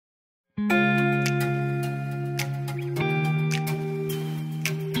Look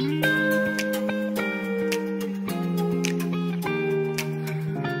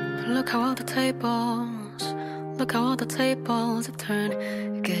how all the tables, look how all the tables have turned.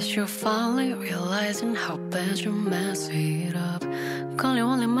 Guess you're finally realizing how bad you mess it up. Girl, you're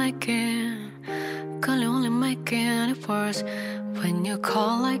only making it worse when you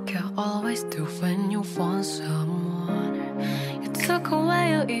call like you always do when you want someone. You took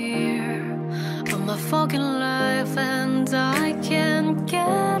away your ear of my fucking life, and I can't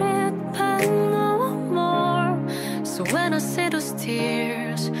get it back no more. So when I see those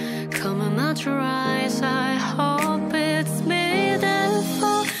tears coming out your eyes, I hope it's me that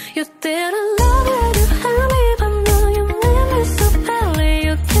fall. You didn't love it, you had me, but now you leave me so badly.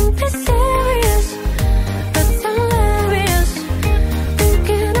 You can't be serious, that's hilarious.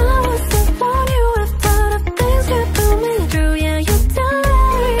 Thinking I was the one you after the things you put me through. Yeah, you're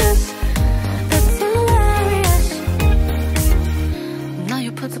delirious, that's hilarious. Now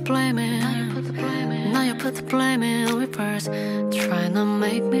you put the blame in, now you put the blame in reverse. Trying to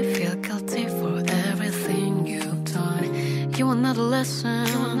make me feel guilty for everything you've done. You will not listen,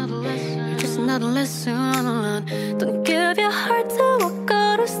 you just not listen. Don't give your heart to a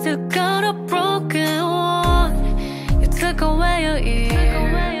God who still got a broken one. You took away your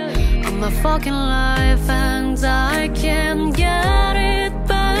ear of my fucking life, and I can't get it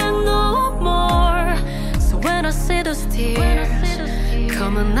back no more. So when I see those tears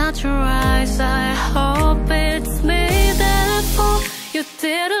coming out your eyes, I hope it's me that fall. You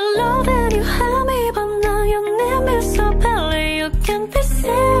didn't love it, you had me, but now you need me so badly. You can't be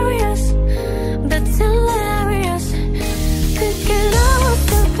serious, that's hilarious. Thinking I was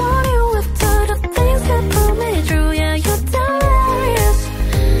the one you after the things that put me through. Yeah, you're delirious,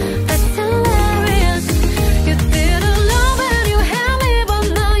 that's hilarious. You didn't love it, you had me, but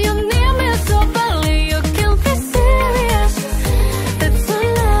now you need me so badly. You can't be serious, that's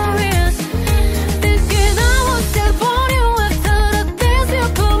hilarious. Thinking I was the one you after the things you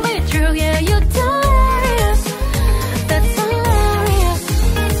put me through. Yeah, you're delirious, that's hilarious.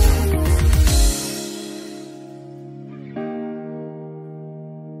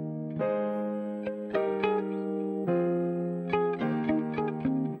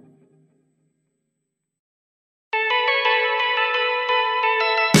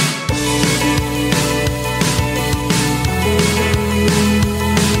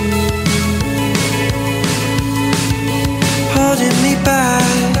 Holding me back,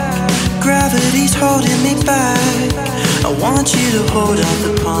 gravity's holding me back. I want you to hold out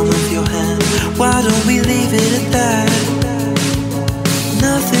the palm of your hand. Why don't we leave it at that?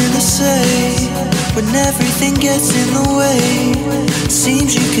 Nothing to say when everything gets in the way.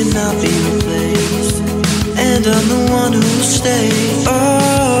 Seems you cannot be replaced, and I'm the one who will stay.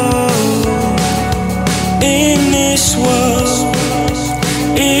 Oh, in this world,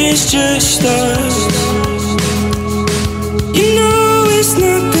 it's just us. You know it's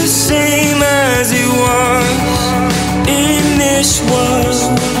not the same as it was. In this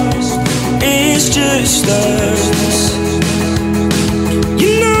world, it's just us.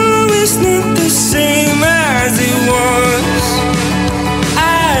 You know it's not the same as it was.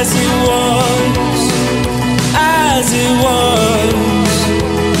 As it was, as it was.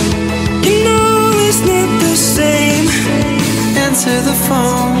 You know it's not the same. Answer the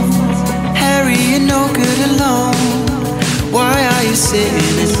phone, Harry, you're no good alone. Why are you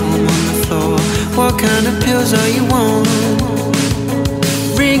sitting at home on the floor? What kind of pills are you on?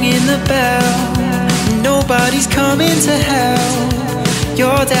 Ringing the bell, nobody's coming to help.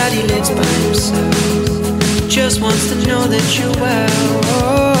 Your daddy lives by himself, just wants to know that you're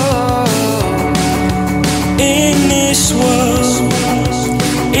well. In this world,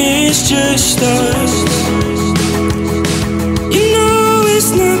 it's just us. You know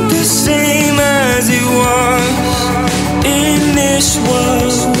it's not the same as it was. In this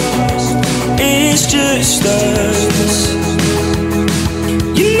world, it's just us.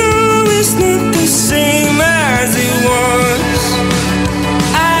 You know it's not the same as it was.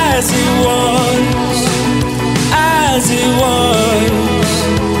 As it was, as it was.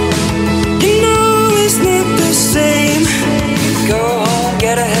 You know it's not the same. Go home,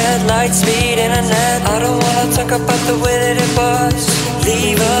 get a headlight, speed internet. I don't wanna talk about the way that it was.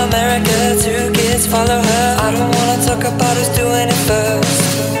 Leave America, 2 kids follow her. I don't wanna talk about who's doing it first.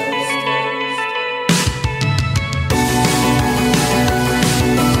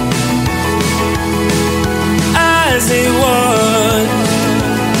 As it was,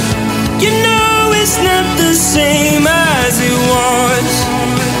 you know it's not the same as it was.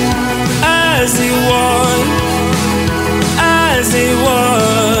 As it was, as it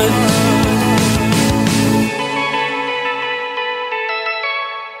was.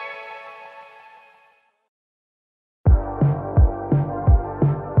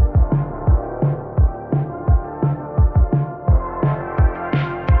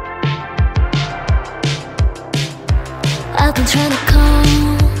 I've been trying to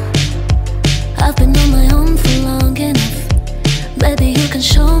call, I've been on my own for long enough. Maybe you can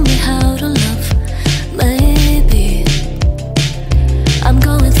show me how to love. Maybe I'm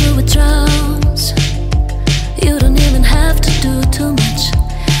going through withdrawals. You don't even have to do too much.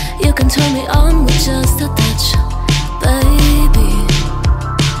 You can turn me on with just a touch, baby.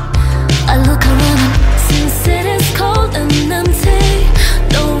 I look around and since it is cold and empty,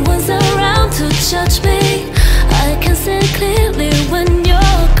 no one's around to judge me. I can see clearly when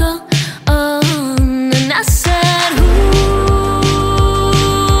you're gone. And I said, ooh,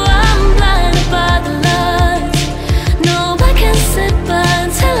 I'm blinded by the lights. No, I can't sit by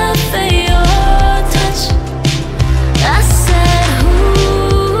until I feel your touch. I said,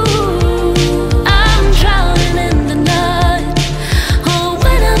 ooh, I'm drowning in the night. Oh,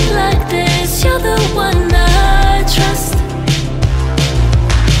 when I'm like this, you're the one I trust.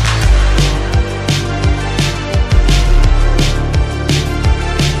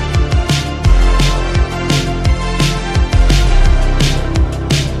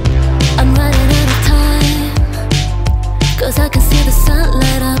 I'm running out of time, 'cause I can see the sun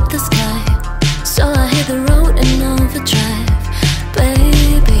light up the sky. So I hit the road in overdrive,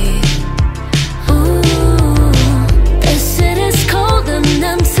 baby. Ooh, the city's cold and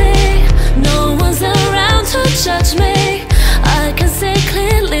empty. No one's around to judge me. I can see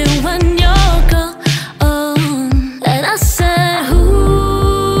clearly when you're gone. And I said,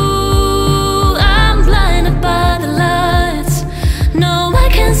 ooh, I'm blinded by the lights. No, I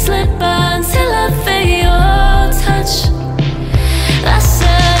can't slip by until I feel your touch. I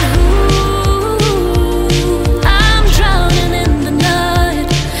said, ooh, I'm drowning in the night.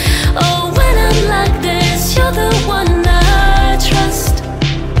 Oh, when I'm like this, you're the one I trust.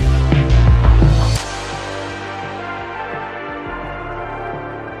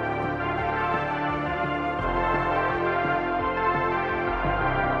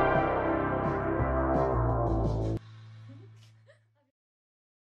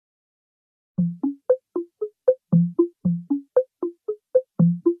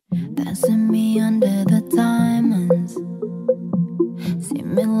 Dancing me under the diamonds,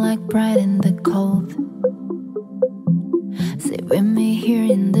 seeming like bright in the cold. Sit with me here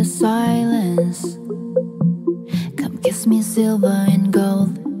in the silence. Come kiss me silver and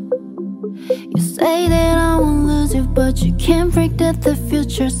gold. You say that I won't lose you, but you can't predict the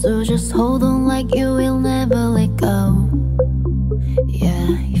future. So just hold on like you will never let go. Yeah,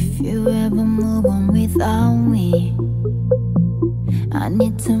 if you ever move on without me, I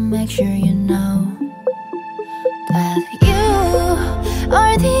need to make sure you know that you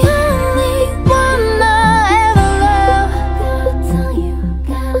are the only one I ever love.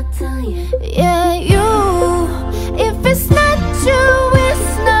 Gotta tell you. Yeah, you. If it's not you, it's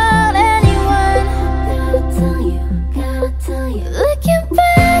not anyone. Gotta tell you. Looking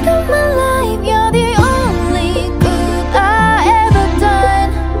back on my life, you're the only good I ever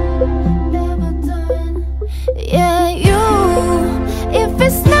done. Yeah, you. If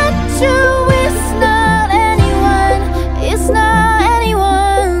it's not you, it's not anyone. It's not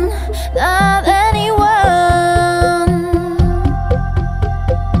anyone, not anyone.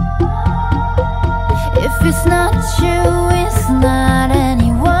 If it's not you, it's not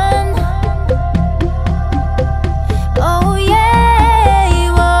anyone. Oh yeah,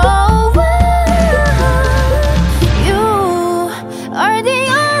 oh, you are the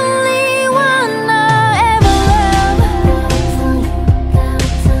only one I ever love.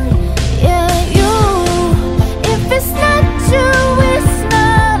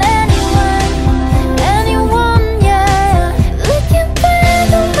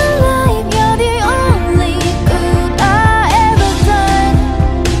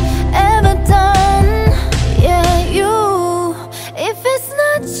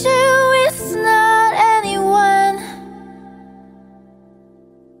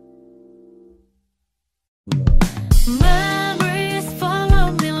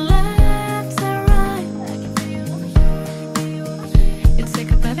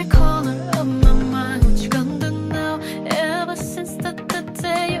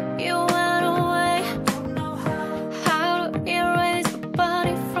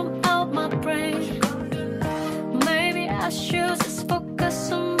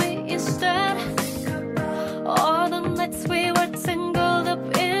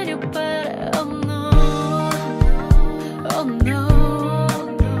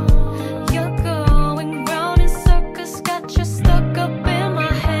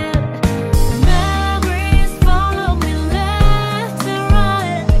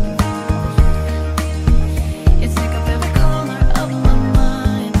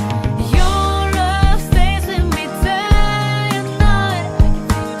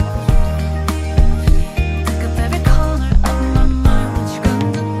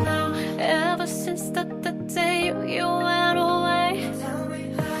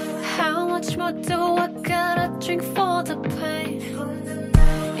 what do I gotta drink for the pain?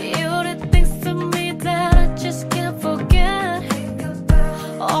 You did things to me that I just can't forget.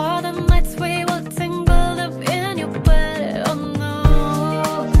 All the nights we were tangled up in your bed. Oh no,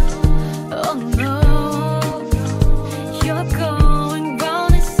 oh no. You're going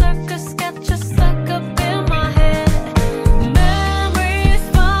round in circles, got you stuck up in my head. Memories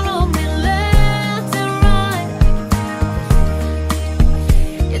follow me left and right.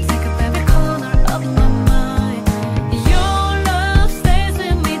 You take up every corner of my mind. Your love stays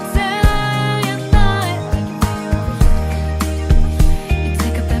with me day and night. You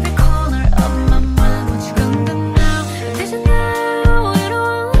take up every corner of my mind. What you gonna do now? Did you know you're the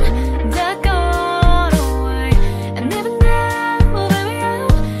one that got away? And even now, baby,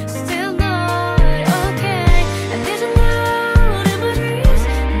 I'm still not okay. And did you know that my dreams,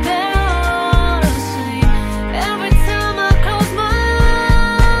 they're all the same? Every time I close my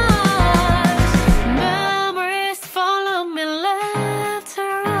eyes, memories follow me left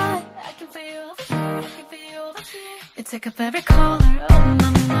and right. I can feel you, I can feel you. You take up every corner of my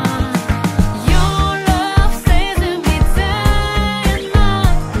mind. Your love stays with me day and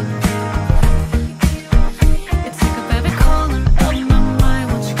night. You take up every corner of my mind.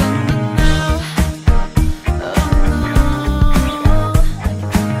 What you gonna do now? Oh no.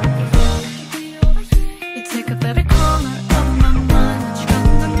 You take up every corner of my mind. What you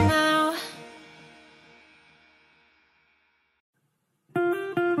gonna do now?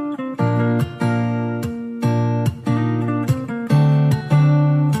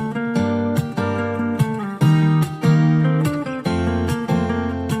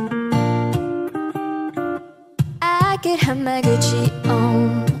 I could have my Gucci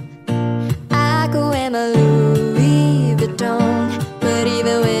on, I could wear my Louis Vuitton, but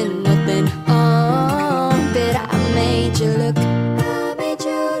even with nothing on, but I made you look, I made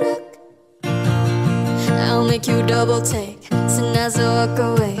you look. I'll make you double take, soon as I walk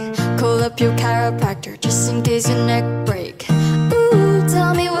away. Call up your chiropractor just in case your neck break. Ooh,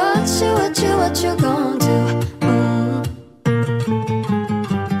 tell me what you gonna do?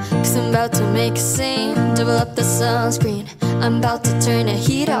 Cause I'm about to make a scene, double up the sunscreen. I'm about to turn the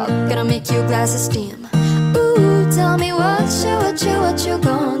heat up, gonna make you glasses steam. Ooh, tell me what you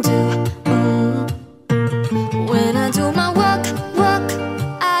gonna do? When I do my walk,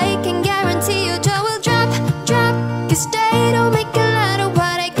 I can guarantee your jaw will drop. Cause they don't make a lot of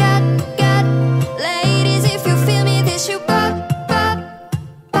what I got. Ladies, if you feel me, this you pop.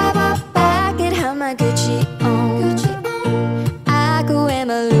 I could have my Gucci on, I could wear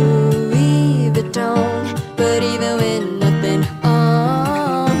my Louis Vuitton, but even with nothing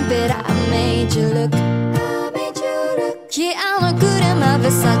on, but I made you look, I made you look. Yeah, I look good in my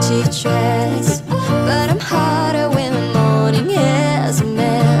Versace dress, but I'm hotter when the morning is a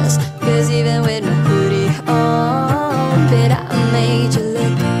mess. Cause even with my hoodie on, but I made you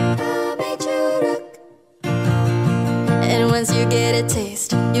look, I made you look. And once you get a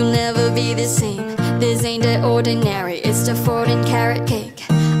taste, you'll never be the same. This ain't the ordinary, it's the 14 karat cake.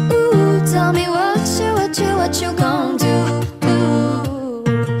 Ooh, tell me what you gon' do?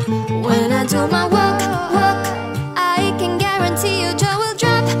 When I do my walk, I can guarantee your jaw will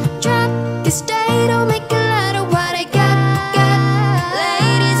drop. Cause they don't make a lot of what I got.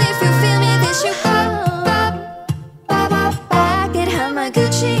 Ladies, if you feel me, this you pop. I could have my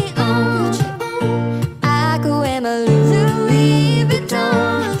Gucci on, I could wear my Louis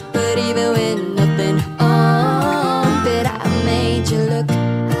Vuitton, but even with nothing on, but I made you look, I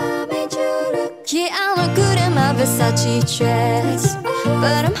made you look. Yeah, I look good in my Versace dress,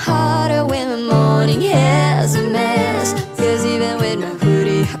 but I'm hotter when the morning is a mess. Cause even with my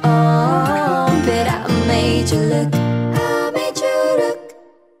hoodie on, but I made you look, I made you look.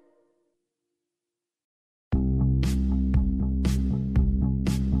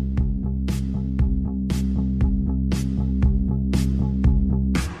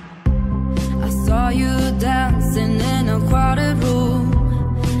 I saw you dancing in a crowded room.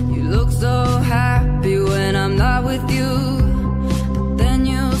 You look so happy when I'm not with you, but then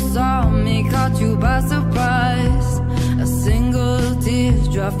you saw me, caught you by surprise. A single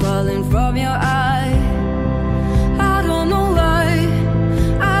teardrop falling from your eye. I don't know why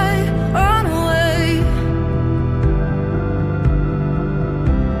I run away.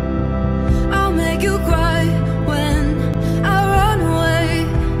 I'll make you cry when I run away.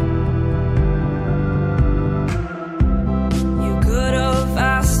 You could have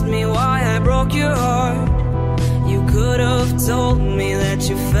asked me why I broke your heart. You could have told me that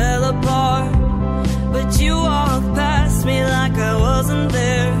you fell apart, but you walked past me like I wasn't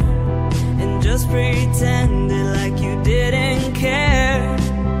there, and just pretended like you didn't care.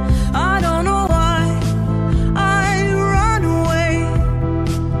 I don't know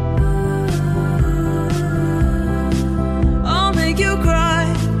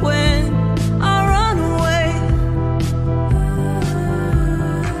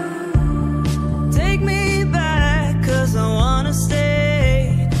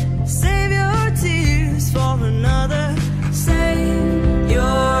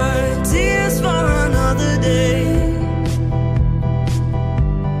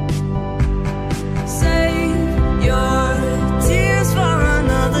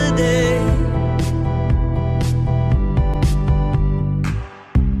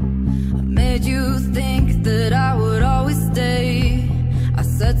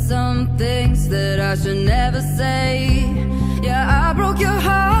I should never say. Yeah, I broke your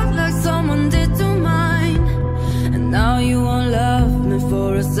heart like someone did to mine, and now you won't love me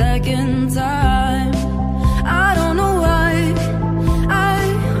for a second time. I don't know why I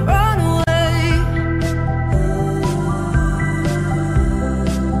run away.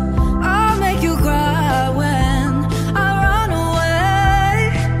 I'll make you cry when I run away.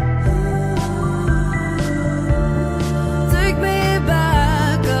 Take me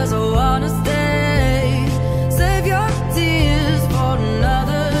back, 'cause I wanna stay. Save your tears for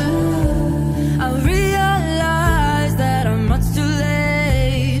another. I realize that I'm much too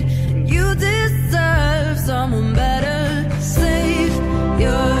late, and you deserve someone better. Save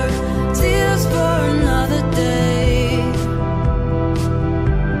your tears for another day.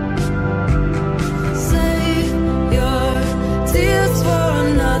 Save your tears for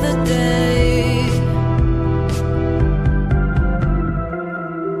another day.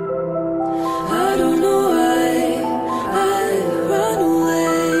 I don't know why I run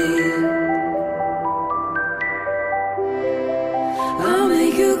away. I'll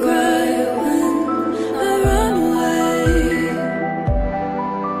make you cry when I run away.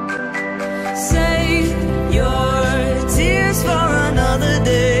 Save your tears for another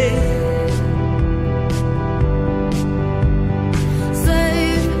day.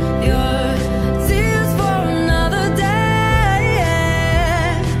 Save your tears for another day.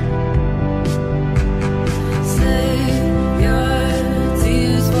 Save your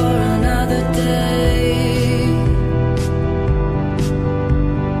tears for another day.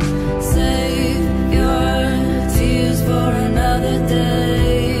 Save your tears for another day.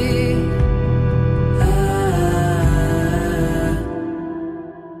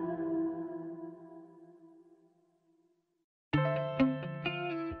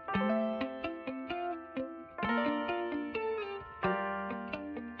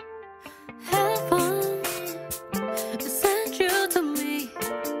 Heaven sent you to me.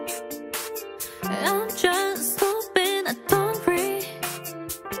 I'm just hoping I don't repeat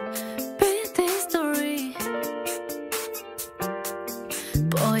history.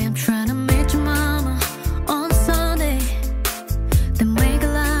 Boy, I'm trying to meet your mama on Sunday, then make a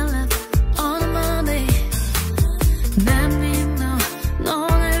live on a Monday. Let me know, no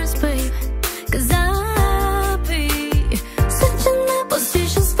there's babe, 'cause I'll be switching the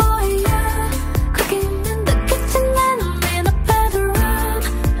positions for you. Cooking in the kitchen and I'm in the bedroom.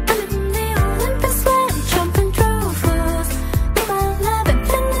 I'm in the Olympics when I'm jumping through fools. If I love it,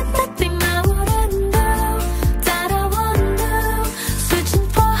 then there's nothing I wouldn't do, that I wouldn't do. Switching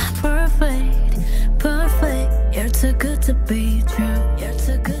for perfect, perfect. You're too good to be true. You're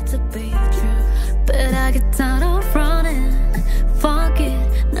too good to be true. But I get tired of running. Fuck it,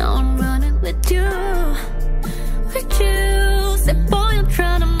 now I'm running with you. With you. Say, boy, I'm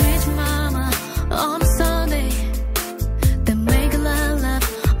trying to meet your mama on a Sunday, then make a live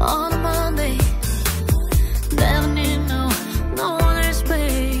on a Monday. Never need no others,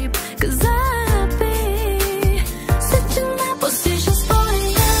 babe, 'cause I'll be switching my positions for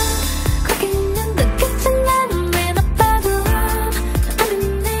you. Cooking in the kitchen and I'm in the bedroom. I'm in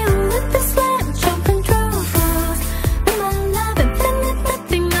the Olympics when I'm jumping through fools. In my life, and then there's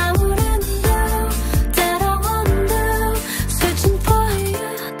nothing I wouldn't do, that I wouldn't do. Switching for you.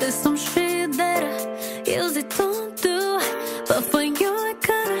 There's some shit that I usually don't do, but for you I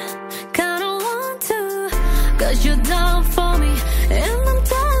kinda want to. 'Cause you're down for me and I'm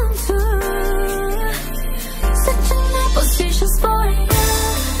down too. Switching my positions for you.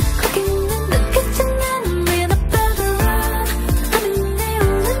 Cooking in the kitchen and I'm in the bedroom. I'm in the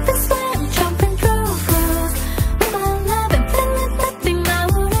Olympics when I'm jumping through fools. With my love and then there's nothing I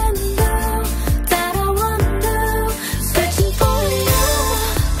wouldn't do, that I wouldn't do. Switching for you.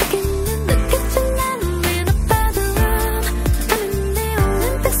 Cooking in the kitchen and I'm in the bedroom. I'm in the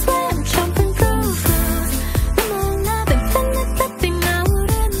Olympics when I'm jumping through fools. With my love and then there's nothing I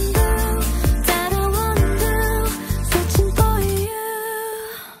wouldn't do, that I wouldn't do. Switching for you.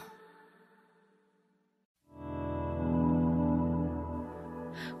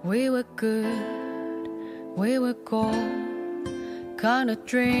 We were good, we were gold, kind of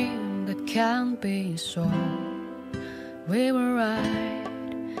dream that can't be sold. We were right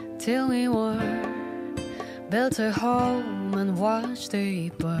till we weren't. Built a home and watched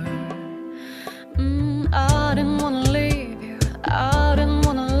it burn. I didn't wanna leave you, I didn't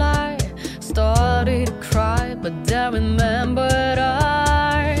wanna lie. Started to cry, but then remembered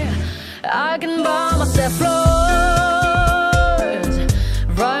I can buy myself flowers,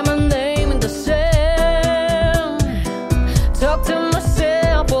 write my name in the sand, talk to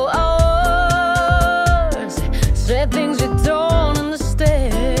myself for hours, say things you don't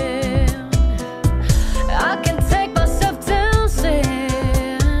understand.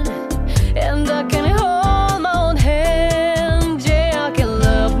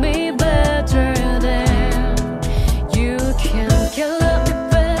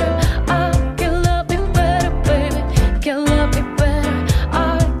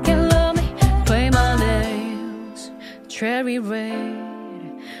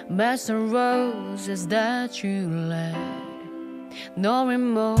 That's the roses that you left. No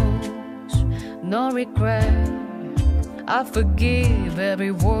remorse, no regret. I forgive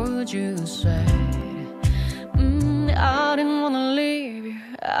every word you said. I didn't wanna leave you,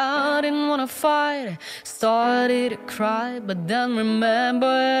 I didn't wanna fight. Started to cry, but then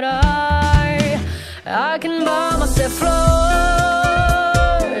remembered I can buy myself flowers,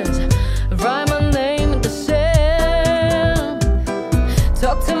 write my name in the sand,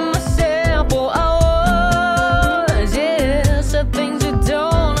 talk to myself for hours. Yeah, said things you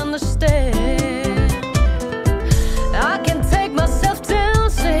don't understand. I can take myself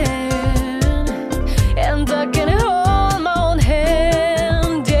dancing, and I can hold my own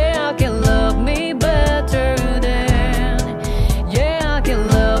hand. Yeah, I can love me better than. Yeah, I can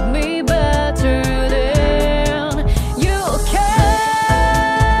love me better than you can.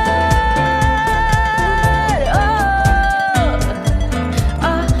 Oh,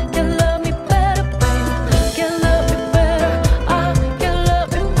 I can love me better, baby. Can love me better. I can love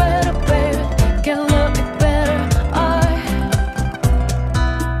me better, baby. Can love me better.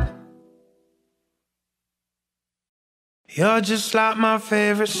 You're just like my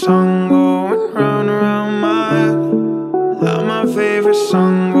favorite song going round around my head. Like my favorite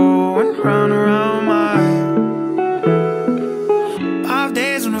song going round around my head. 5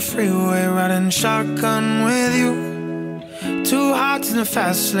 days on the freeway riding shotgun with you. 2 hearts in the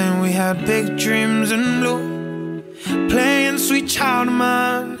fast lane, we had big dreams in blue. Playing sweet child of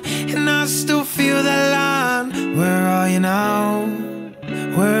mine, and I still feel that line. Where are you now?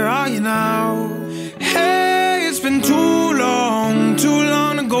 Where are you now? Hey, it's been too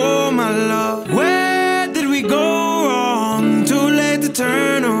long ago, my love. Where did we go wrong? Too late to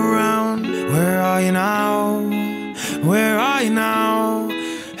turn around. Where are you now? Where are you now?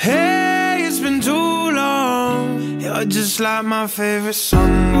 Hey, it's been too long. You're just like my favorite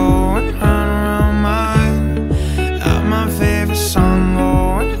song going round around my head. Like my favorite song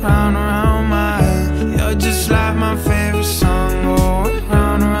going round around my head. You're just like my favorite song going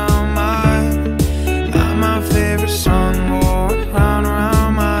round around my head. Like my favorite song going round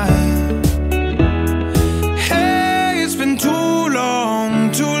around my head. Hey, it's been too long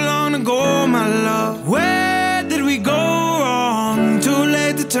ago, my love. Where did we go wrong? Too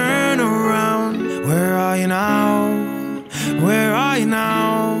late to turn around. Where are you now? Where are you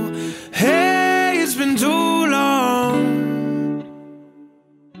now? Hey, it's been too long.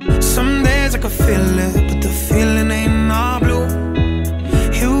 Some days I can feel it, but the feeling ain't all blue.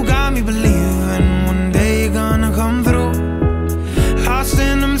 You got me believing one day you're gonna come through. Lost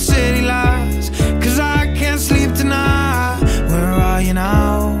in them city lights, 'cause I can't sleep tonight. Where are you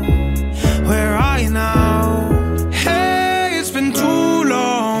now? Where are you now? Hey, it's been too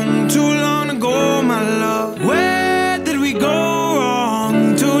long ago, my love. Where did we go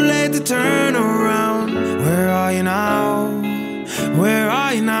wrong? Too late to turn around. Where are you now? Where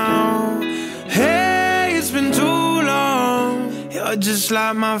are you now? Hey, it's been too long. You're just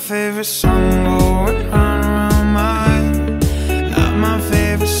like my favorite song going round around my head. Like my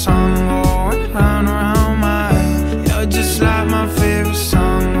favorite song going round around my head. You're just like my favorite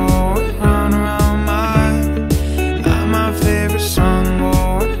song going round around my head. Like my favorite song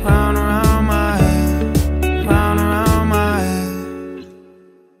going round around my head. Round around my head.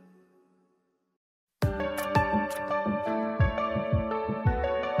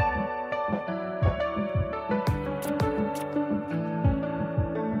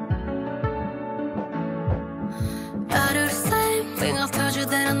 I do the same thing. I've told you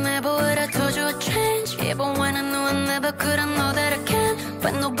that I never would. I told you I'd change. Even when I knew I never could, I know that I can.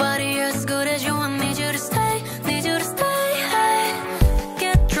 But nobody as good as you. I need you to stay, need you to stay. Hey.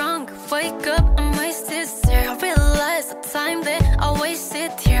 Get drunk, wake up, I'm wasted. Still, I realize the time that I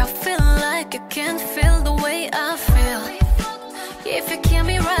wasted here. I feel like I can't feel the way I feel. If you keep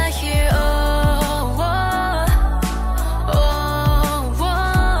me right here, oh, oh, oh,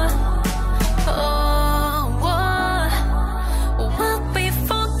 oh, oh, we'll be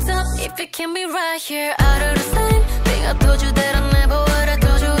fucked up if you keep me right here. I do the same thing. I told you that I never would. I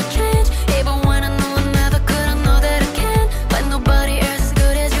told you I'd change. Even when I knew I never could, I know that I can. But nobody else as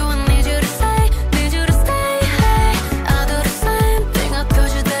good as you. I need you to stay, need you to stay. Hey, I do the same thing. I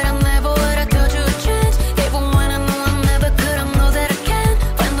told you that I never would. I told you I'd change. Even when I knew I never could, I know that I can.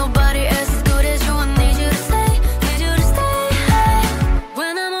 But nobody else as good as you. I need you to stay, need you to stay. Hey,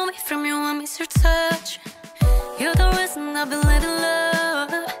 when I'm away from you, I miss your touch. You're the reason I believe in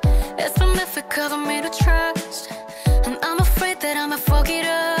love. It's been difficult for me to trust, and I'm afraid that I'ma fuck it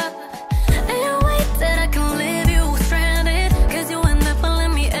up. Ain't no way that I can leave you stranded, 'cause you end up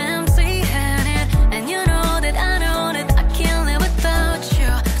leaving me empty-handed. And you know that I can't live without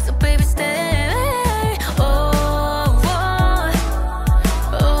you. So baby,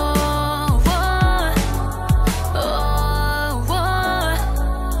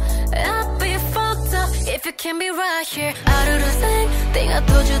 I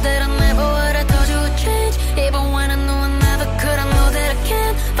told you that I never would, I told you would change. Even when I knew I never could, I know that I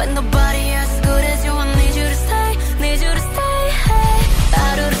can't find nobody as good as you. I need you to stay, need you to stay. Hey, I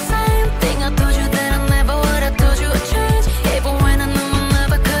do the same thing. I told you that I never would, I told you would change. Even when I knew I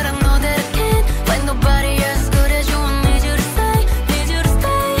never could, I know that I can't find nobody as good as you. I need you to stay, need you to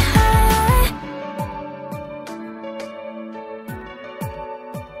stay. Hey.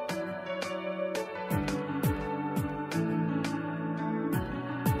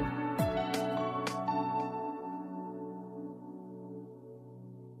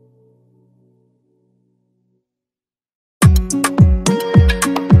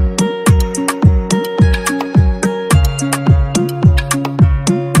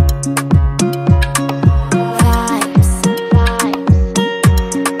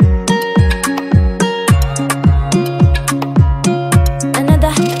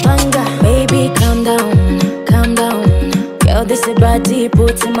 Another banger, baby, calm down, calm down. Girl, this a body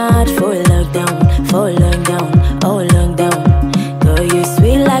put him out for lockdown, oh lockdown. Girl, you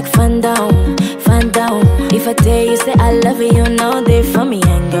sweet like fun down, fun down. If I tell you say I love you, you know they for me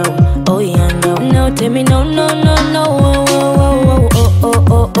and go, oh yeah, no. No, tell me no, no, no, no, oh, oh, oh, oh,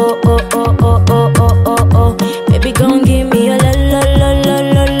 oh, oh, oh, oh, oh, oh, oh, oh, oh, oh. Baby, gon' give me a la la la la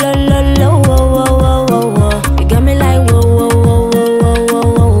la la la la, oh, oh, oh, oh, oh. You got me like whoa, whoa, whoa, whoa, whoa, whoa,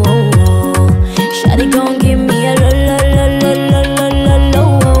 whoa, whoa. Shawty gon' give me a la la la la la la la la,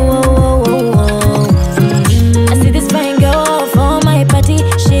 oh, oh, oh, oh. I see this fine girl for my party,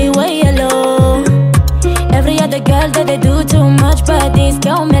 she way yellow. Every other girl that they do too much, but this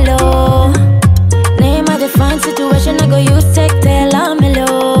girl mellow. Name of the fine situation, I go use take tell I'm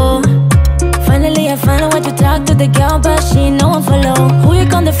mellow. Finally I find out what to talk to the girl, but she no one follow. Who you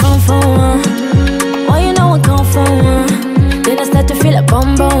on the phone for? Why you know I come from? Then I start to feel a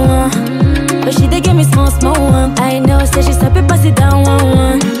bum bum. But she dey give me small small one. I know, say she stop it, pass it down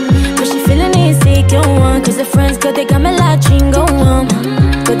one. But she feeling insecure one. Cause her friends go, they got me like chingo one.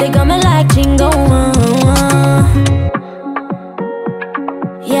 But they got me like chingo one.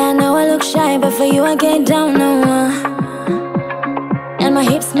 Yeah, I know I look shy, but for you I get down on one. And my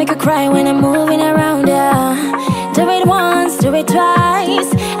hips make her cry when I'm moving around her. Do it once, do it twice.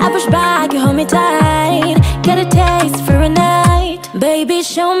 I push back, you hold me tight. Get a taste for a night. Baby,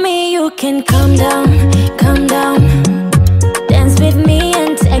 show me you can calm down, calm down. Dance with me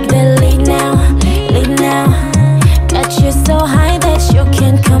and take the lead now, lead now. Got you so high that you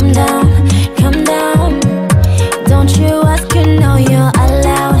can't come down, come down. Don't you ask, you know you're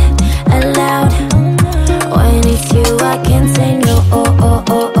allowed, allowed. When it's you, I can't say no. Oh, oh,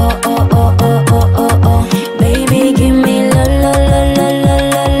 oh, oh, oh, oh, oh, oh, oh, oh. Baby, give me la la la la la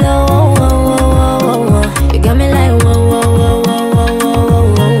la la. Oh, oh, oh, oh, oh. You got me like whoa, whoa, whoa, whoa, whoa,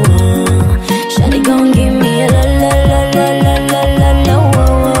 whoa, whoa, whoa. Shawty gon' give me a la la la la la la la la. Oh,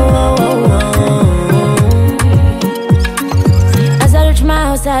 oh, oh, oh. As I reach my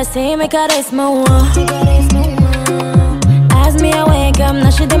house, I say make her rest more. As me I wake up, now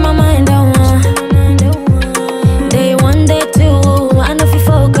she did my mind on. Day one, day two, I know if you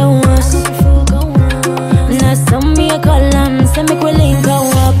focus. Now some me a call them, say make we link go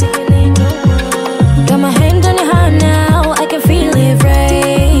up. Got my hand on your heart now, I can feel it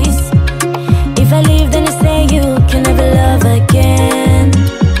race. If I leave, then you say you can never love again.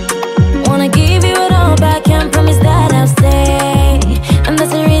 Wanna give you it all back, can't promise that I'll stay. And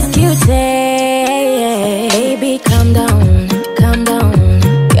that's a risk you take. Baby, calm down, calm down.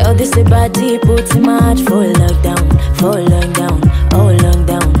 Girl, this a body put him out for lockdown, oh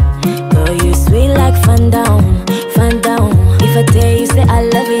lockdown. Girl, you sweet like fun down, fun down. If I tell you say I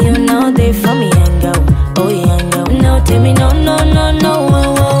love you, you know they for me and go, oh yeah, no. No, tell me no, no, no, no.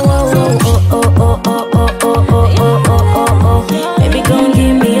 Oh, oh, oh, oh, oh, oh, oh, oh, oh, oh, oh, oh, oh, oh. Baby, gon'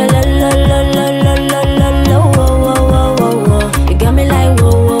 give me a la la la la la la la la. Oh, oh, oh, oh, oh. You got me like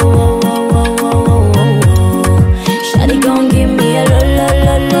whoa, whoa, whoa, whoa, whoa, whoa, whoa. Shawty gon' give me a la la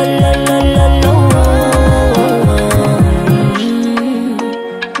la la la la la la.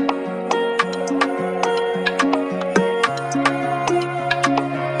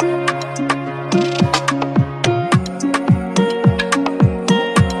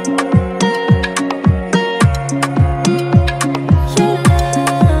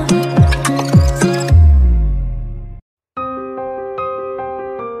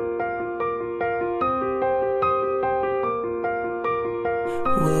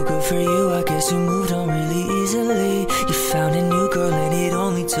 Well, good for you, I guess you moved on really easily. You found a new girl and it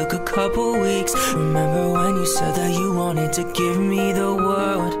only took a couple weeks. Remember when you said that you wanted to give me the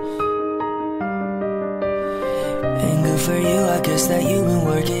world? And good for for you, I guess that you've been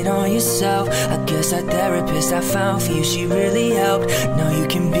working on yourself. I guess that therapist I found for you, she really helped. Now you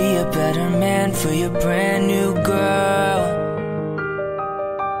can be a better man for your brand new girl.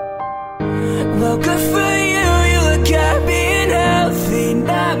 Well, good for you, you look happy and healthy.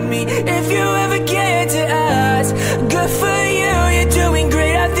 Not me, if you ever get to ask. Good for you, you're doing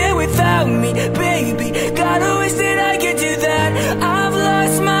great out there without me. Baby, gotta wish that I could do that. I've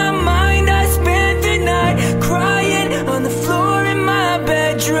lost my mind, I spent the night crying on the floor in my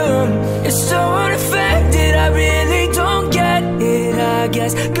bedroom. It's so unaffected, I really don't get it, I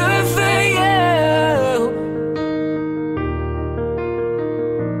guess. Good for you.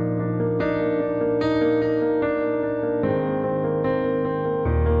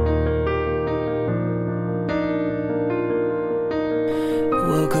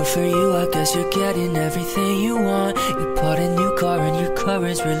 Well, good for you, I guess you're getting everything you want. You bought a new car and your car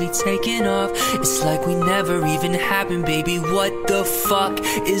is really taking off. It's like we never even happened, baby. What the fuck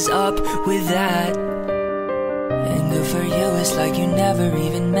is up with that? And good for you, it's like you never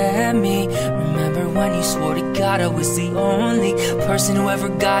even met me. Remember when you swore to God I was the only person who ever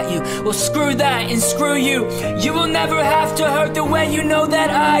got you? Well, screw that and screw you. You will never have to hurt the way you know that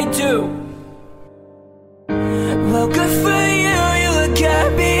I do. Well, good for you, you look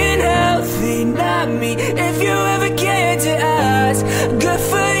happy and healthy. Not me, if you ever get to ask. Good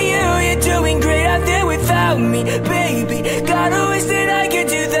for you, you're doing great out there without me. Baby, gotta wish that I could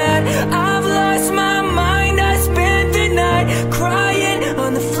do that. I've lost my mind, I spent the night crying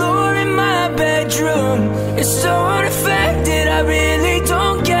on the floor in my bedroom. It's so unaffected, I really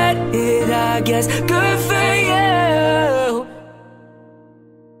don't get it, I guess. Good for you.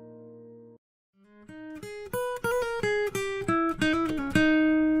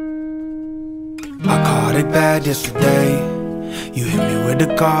 I caught it bad yesterday. You hit me with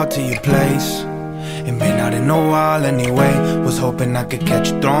a call to your place. Ain't been out in a while anyway. Was hoping I could catch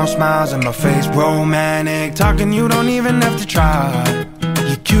you throwing smiles in my face. Romantic talking, you don't even have to try.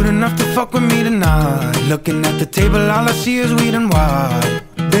 You're cute enough to fuck with me tonight. Looking at the table, all I see is weed and wine.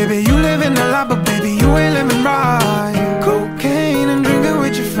 Baby, you living a lot, but baby, you ain't living right. Cocaine and drinking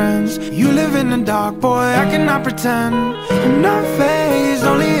with your friends. You live in the dark, boy, I cannot pretend. I'm not fazed,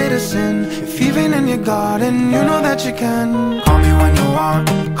 only innocent. If even in your garden, you know that you can. Call me when you want,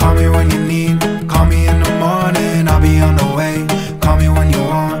 call me when you need. Call me in the morning, I'll be on the way. Call me when you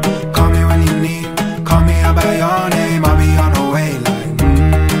want, call me when you need. Call me out by your name, I'll be on the way.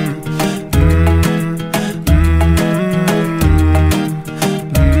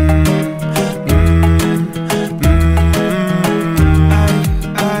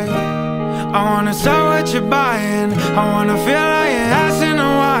 Like I wanna sell what you're buying. I wanna feel like your ass in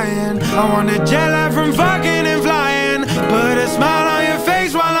Hawaiian. I want a jet lag from fucking and flying. Put a smile on your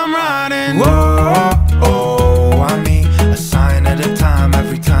face while I'm riding. Whoa, oh, I mean a sign at a time.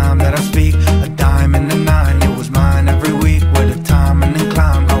 Every time that I speak, a dime and a nine. It was mine every week with a time and a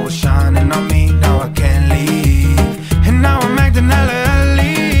climb. God was shining on me, now I can't leave. And now I'm acting hella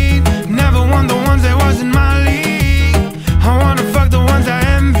elite. Never won the ones that wasn't my league. I wanna fuck the ones I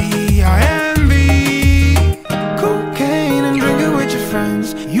envy. I envy. Cocaine and drinking with your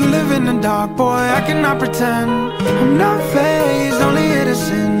friends. You live in the dark, boy, I cannot pretend. I'm not fazed, only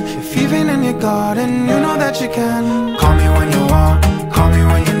innocent. If even in your garden, you know that you can. Call me when you want, call me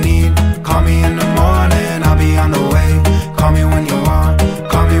when you need. Call me in the morning, I'll be on the way. Call me when you want,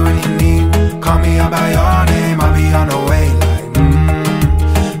 call me when you need. Call me out by your name, I'll be on the way.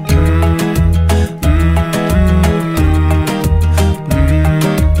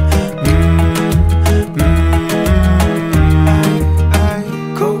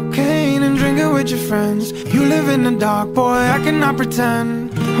 You live in the dark, boy, I cannot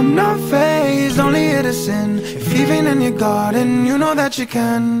pretend. I'm not fazed, only innocent. If even in your garden, you know that you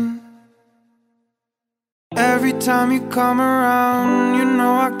can. Every time you come around, you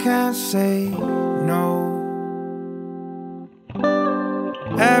know I can't say no.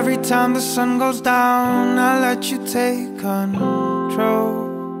 Every time the sun goes down, I let you take control.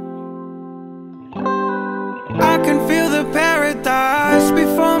 I can feel the paradise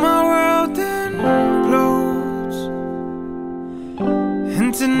before my world implodes.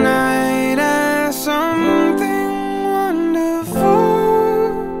 And tonight there's something wonderful.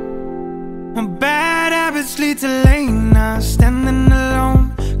 My bad habits lead to late nights, standing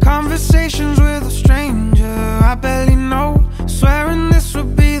alone. Conversations with a stranger I barely know. Swearing this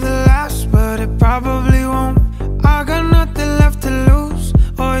would be the last, but it probably won't. I got nothing left to lose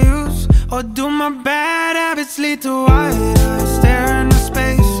or use. Or do my bad habits lead to wide eyes stare into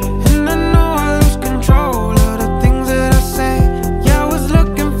space? And I know I lose control of the things that I say. Yeah, I was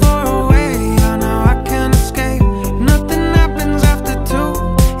looking for a way, yeah, now I can't escape. Nothing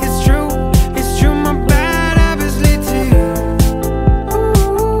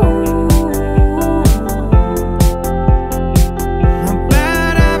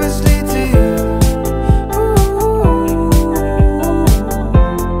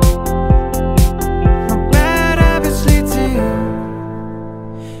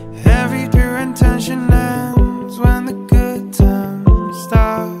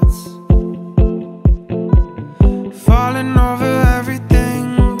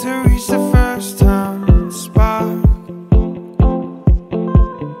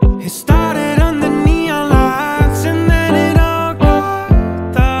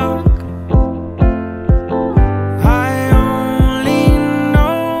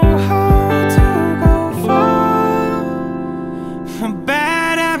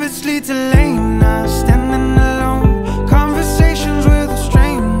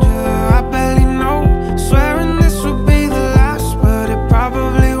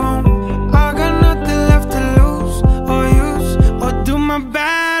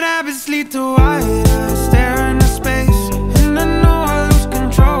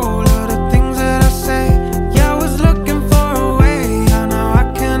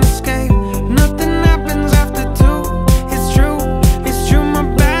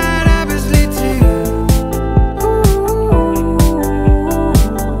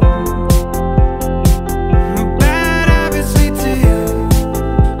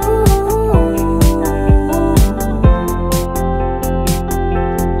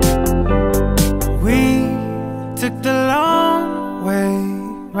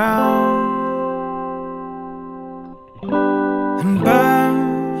round and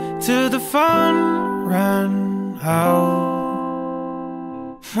burn till the fun ran out.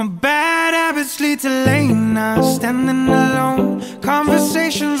 My bad habits lead to late nights, standing alone,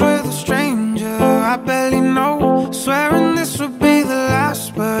 conversations with a stranger I barely know, swearing this would be the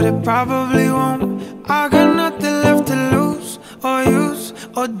last, but it probably won't. I got nothing left to lose or use,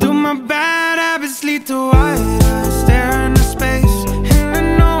 or do my bad habits lead to wide eyes staring into space, and I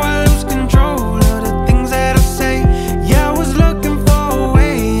know I lose control of the things that I say. Yeah, I was looking for a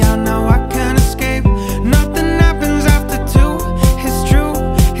way out, now I can't escape. Nothing happens after two, it's true,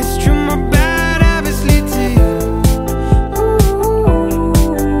 it's true. My bad habits lead to you.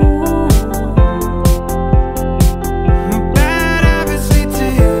 My bad habits lead to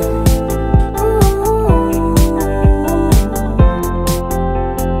you.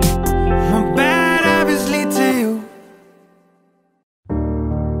 My bad habits lead to you.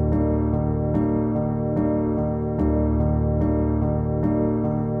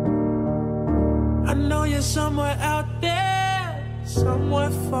 I know you're somewhere out there,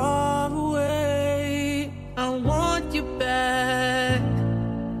 somewhere far away. I want you back,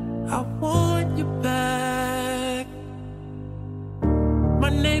 I want you back. My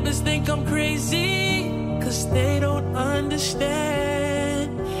neighbors think I'm crazy, 'cause they don't understand.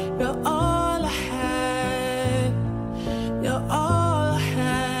 You're all I had, you're all I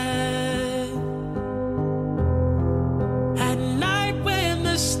had. At night when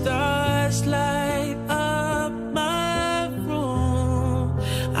the stars light up my room,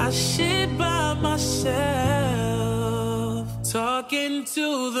 I sit by myself, talking to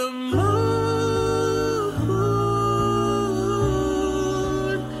the moon,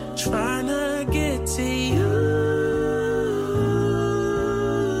 trying to get to you.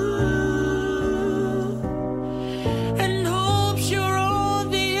 And hopes you're on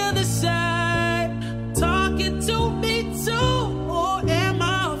the other side, talking to me too. Or am I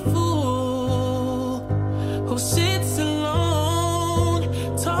a fool who sits alone,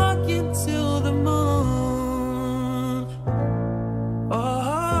 talking to the moon? Oh,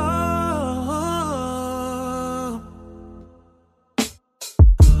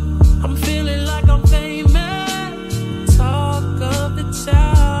 I'm feeling like I'm famous, talk of the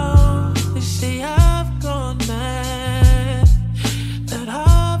town. They say I've gone mad, that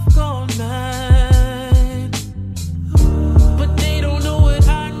I've gone mad. But they don't know what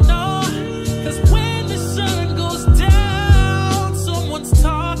I know, 'cause when the sun goes down, someone's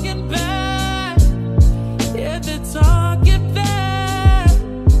talking back. Yeah, they're talking back.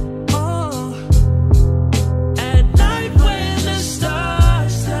 Oh. At night when the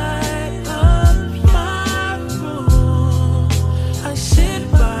stars light up my room, I sit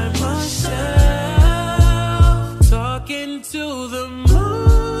by myself, talking to the moon,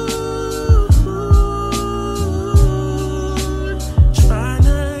 trying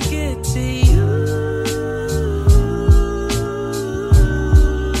to get to you.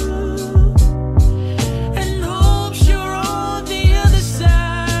 And hopes you're on the other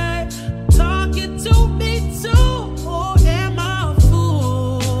side, talking to me too. Or am I a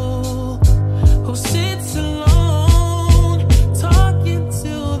fool who sits alone, talking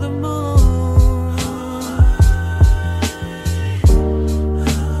to the moon?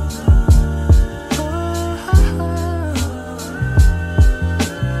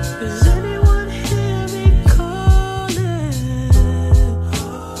 Does anyone hear me calling?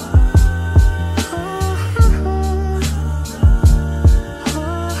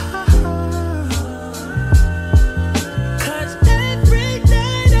 'Cause every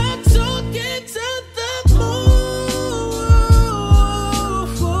night I'm talking to the moon,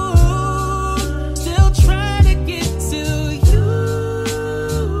 still trying to get to you.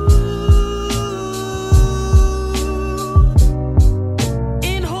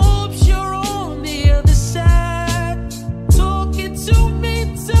 In hopes you're on the other side, talking to me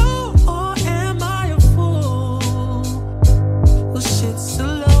too. Or am I a fool who sits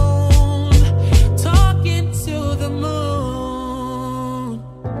alone, talking to the moon?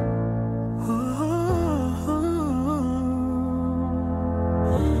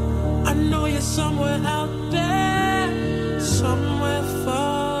 I know you're somewhere out there, somewhere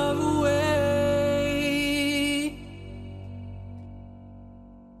far away.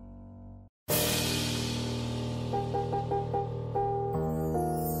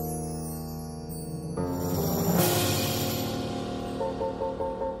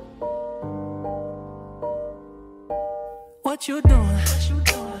 What you doing?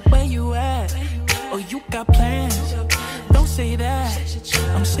 Where you at? Oh, you got plans? Don't say that.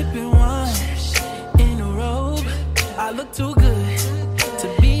 I'm sipping wine in a robe. I look too good to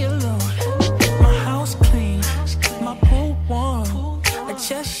be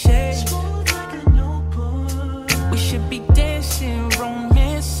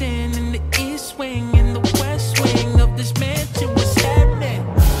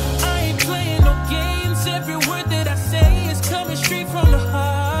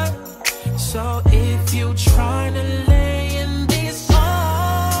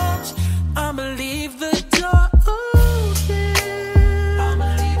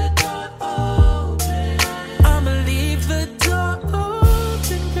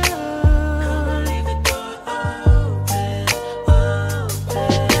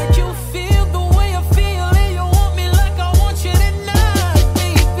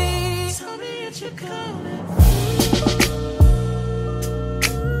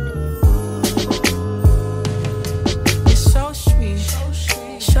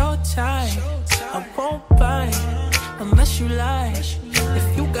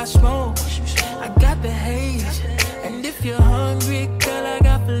smoke, I got the haze. And if you're hungry, girl, I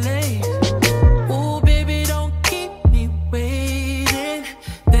got fillets. Ooh, baby, don't keep me waiting.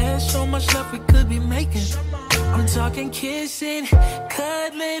 There's so much love we could be making. I'm talking kissing,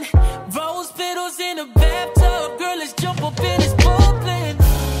 cuddling, rose petals in a bathtub. Girl, let's jump up in this bubbling.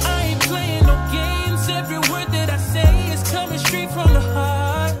 I ain't playing no games. Every word that I say is coming straight from the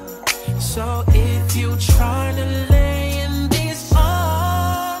heart. So if you tryna lay in these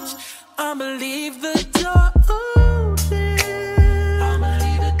arms, I'ma leave the door open. I'ma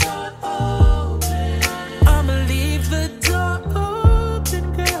leave the door open. I'ma leave the door open,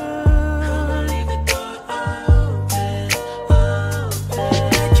 girl. I'ma leave the door open, open.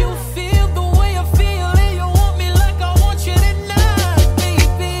 Make you feel the way I feel, and you want me like I want you tonight,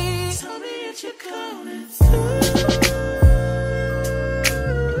 baby. Tell me if you're coming through.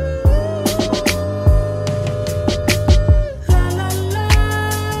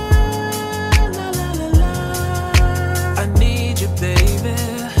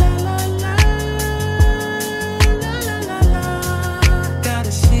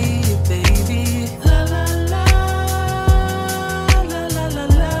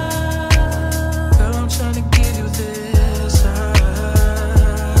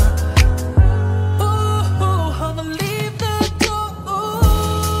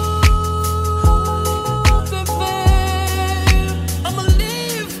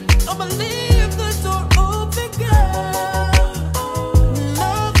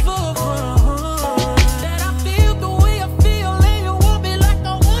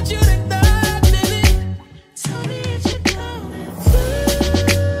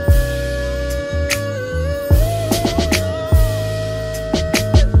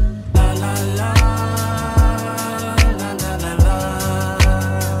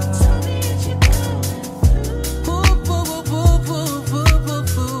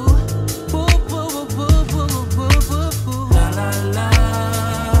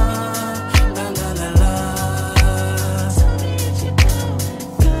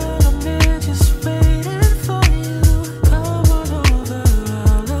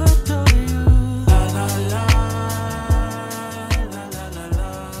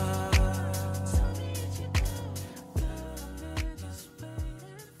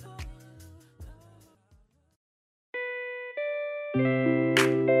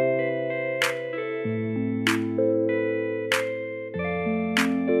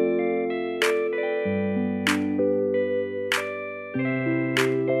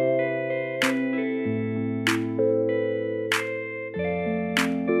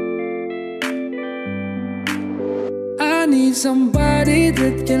 Somebody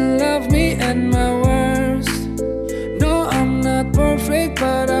that can love me at my worst. No, I'm not perfect,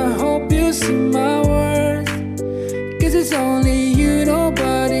 but I hope you see my worth. Cause it's only you,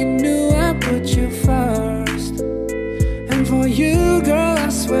 nobody knew I put you first. And for you, girl, I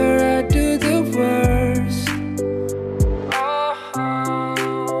swear I do the worst.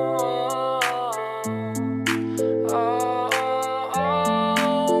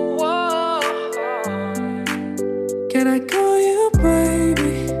 Can I call you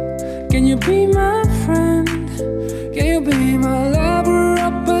baby? Can you be my friend? Can you be my lover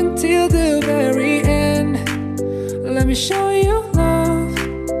up until the very end? Let me show you love,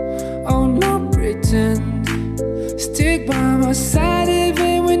 oh no pretend. Stick by my side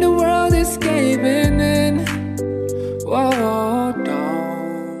even when the world is caving in. Whoa,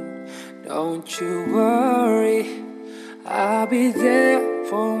 don't you worry, I'll be there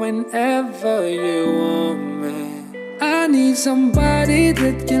for whenever you want me. I need somebody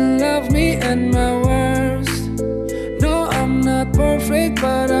that can love me at my worst. No, I'm not perfect,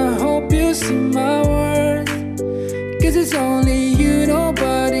 but I hope you see my worth. Cause it's only you,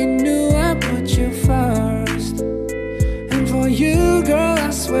 nobody knew I put you first. And for you, girl,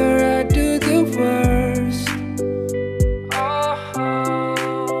 I swear I do the worst.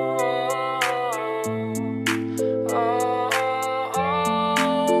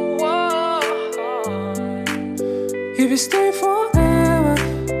 If you stay forever,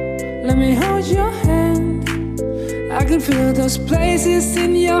 let me hold your hand. I can feel those places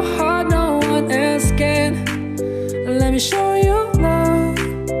in your heart no one else can. Let me show you love,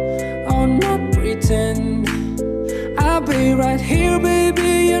 oh not pretend. I'll be right here,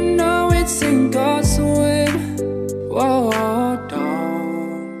 baby, you know it's in God's will. Whoa,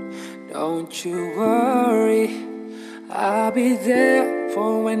 don't you worry, I'll be there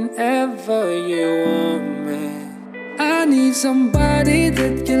for whenever you want me. I need somebody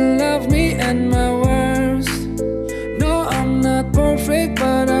that can love me at my worst. No, I'm not perfect,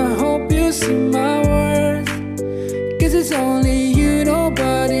 but I hope you see my worth. Cause it's only you,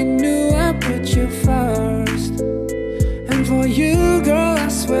 nobody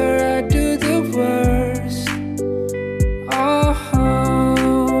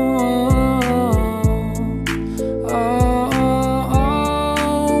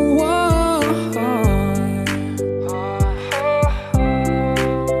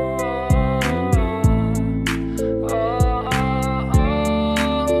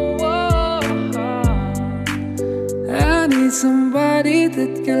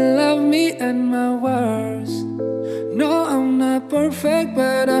love me at my worst. No, I'm not perfect,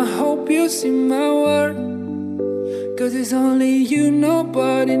 but I hope you see my worth. 'Cause it's only you,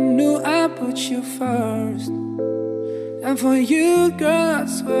 nobody knew I put you first. And for you, girl, I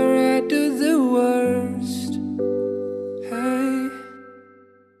swear I do the worst. Hey.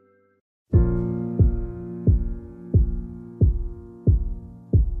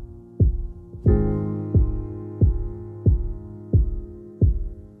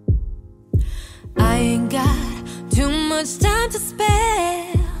 I ain't got too much time to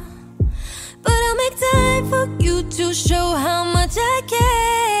spare, but I'll make time for you to show how much I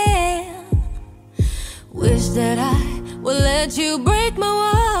care. Wish that I would let you break my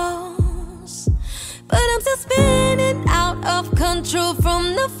walls, but I'm still spinning out of control from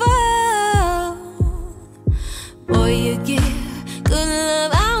the fall. Boy, you give good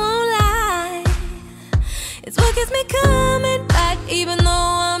love, I won't lie. It's what gets me coming back, even though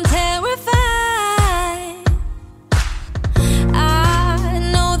I'm terrified.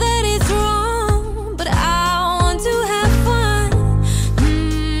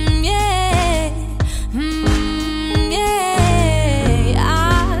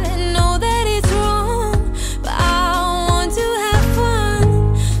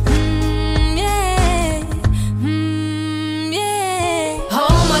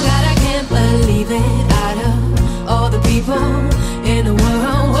 In the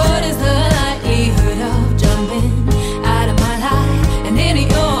world, what is the likelihood of jumping out of my life and into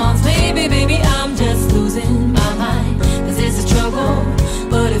your arms? Maybe, baby, I'm just losing my mind. This is a trouble,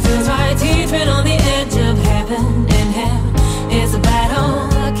 but it feels right. Teeth been on the edge of heaven and hell. It's a battle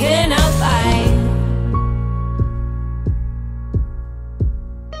I cannot fight.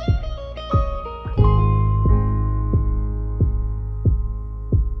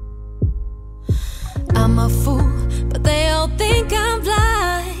 I'm a fool, but they all think I'm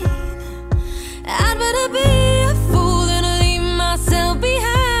blind. I'd rather be a fool than to leave myself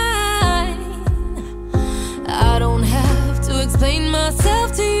behind. I don't have to explain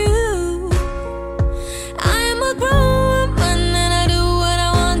myself to you. I am a grown woman and I do what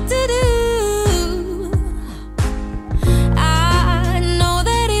I want to do. I know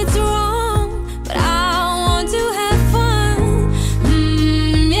that it's wrong, but I want to have fun.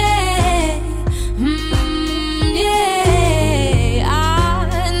 Yeah. Yeah.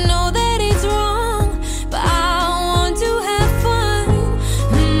 I know that it's wrong, but I want to have fun.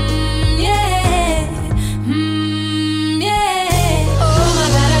 Yeah. Yeah. Oh my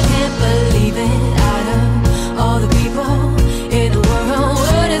God, I can't believe it. Out of all the people in the world,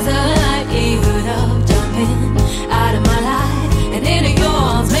 what is the likelihood of jumping out of my life and into your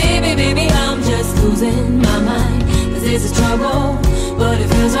arms? Maybe, baby, I'm just losing my mind. This is a trouble, but it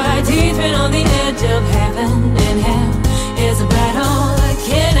feels right. Teeth been on the edge of heaven and hell. It's a battle I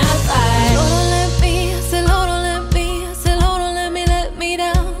cannot fight. Lord, don't let me, I said, Lord, don't let me, I said, Lord, don't let me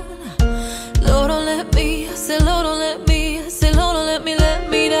down. Lord, don't let me, I said, Lord, don't let me, I said, Lord, don't let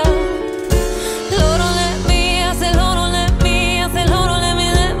me down. Lord, don't let me, I said, Lord, don't let me, I said, Lord, don't let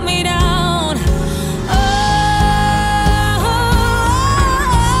me down.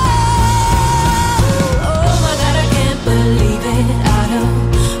 Oh my God, I can't believe it. Out of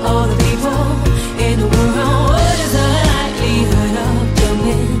all the people in the world, what is the likelihood of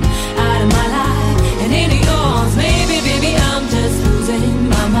jumping out of my life and into yours? Maybe, baby, I'm just losing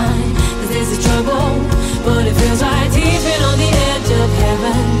my mind. This is the trouble, but it feels right. Teeth been on the edge of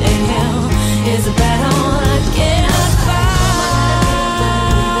heaven and hell. It's a battle I cannot fight.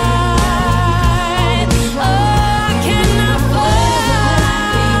 Oh, I cannot fight.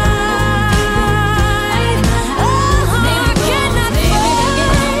 Oh, I cannot fight.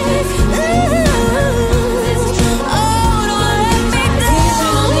 Oh, don't let me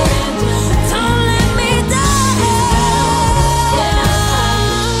down. Don't let me down.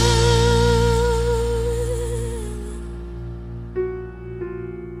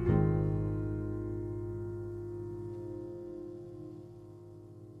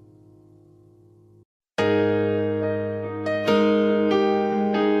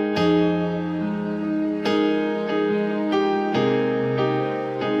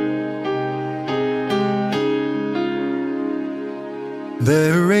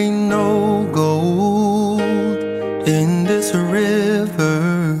 There ain't no gold in this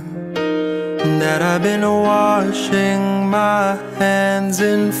river that I've been washing my hands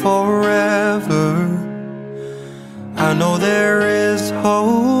in forever. I know there is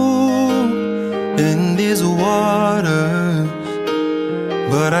hope in these waters,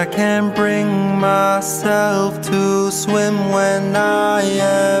 but I can't bring myself to swim when I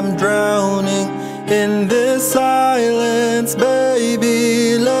am drowning in this silence,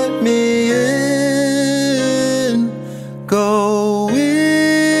 baby. Love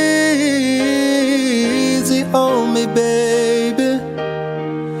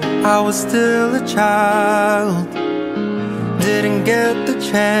was still a child, didn't get the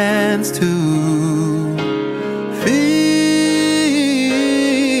chance to feel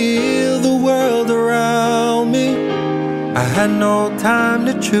the world around me. I had no time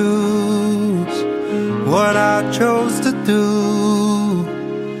to choose what I chose to do.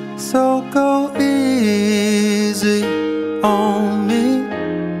 So go easy on me.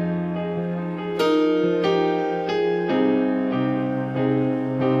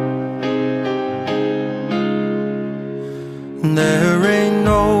 There ain't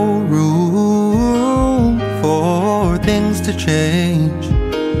no room for things to change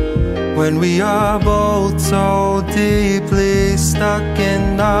when we are both so deeply stuck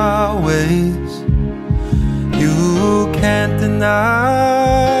in our ways. You can't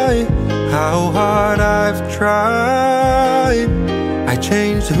deny how hard I've tried. I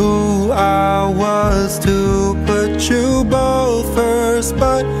changed who I was to put you both first,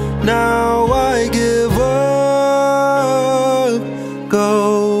 but now I give up.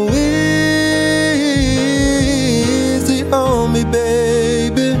 Go easy on me,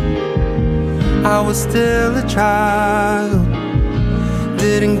 baby. I was still a child,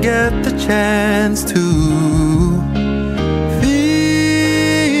 didn't get the chance to feel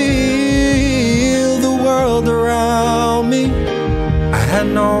the world around me. I had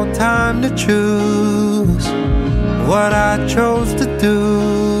no time to choose what I chose to do.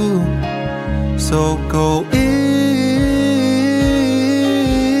 So go easy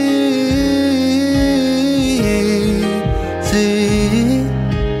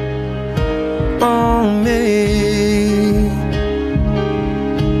on me.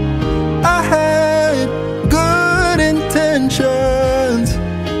 I had good intentions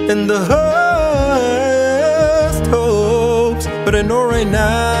and the highest hopes, but I know right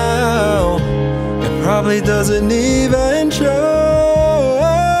now it probably doesn't even show.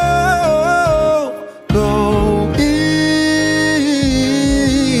 Go easy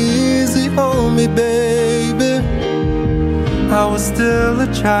on me, baby. I was still a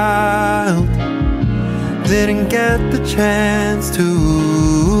child, didn't get the chance to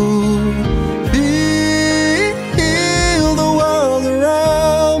feel the world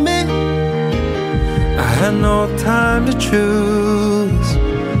around me. I had no time to choose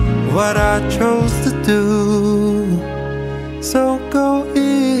what I chose to do. So go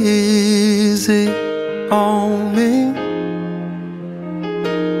easy on me.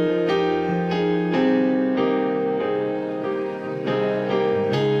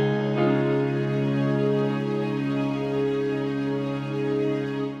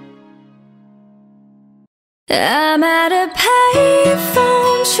 I'm at a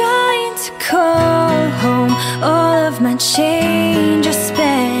payphone trying to call home. All of my change I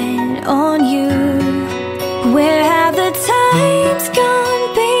spent on you. Where have the times gone,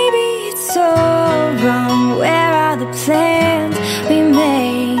 baby? It's so wrong. Where are the plans we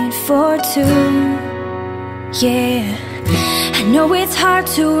made for two? Yeah, I know it's hard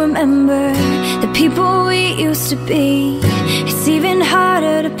to remember the people we used to be. It's even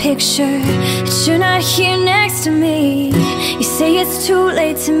harder to picture that you're not here next to me. You say it's too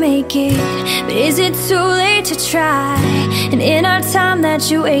late to make it, but is it too late to try? And in our time that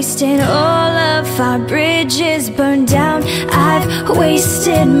you wasted, all of our bridges burned down. I've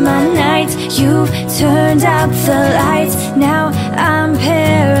wasted my nights, you've turned out the lights. Now I'm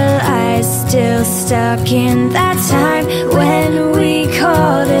paralyzed, still stuck in that time when we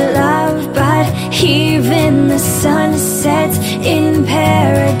called it love. But even the sun sets in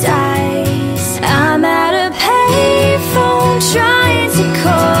paradise. I'm at a payphone trying to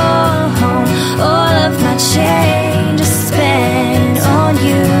call home. All of my change I spent on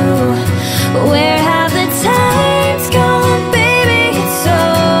you. Where have the times gone, baby? It's so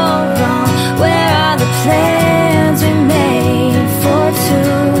wrong. Where are the plans we made for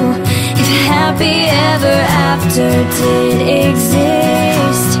two? If happy ever after did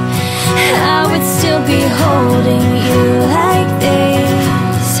exist, I would still be holding you like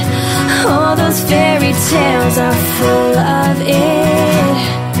this. All those fairy tales are full of it.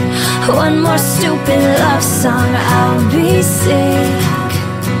 One more stupid love song, I'll be sick.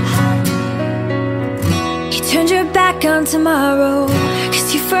 You turned your back on tomorrow,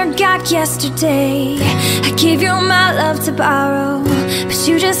 'cause you forgot yesterday. I gave you my love to borrow, but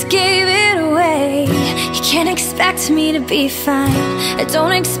you just gave it away. You can't expect me to be fine, I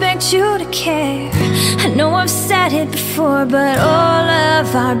don't expect you to care. I know I've said it before, but all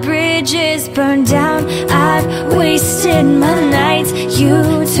of our bridges burned down. I've wasted my nights, you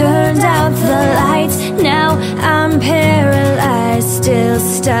turned out the lights. Now I'm paralyzed, still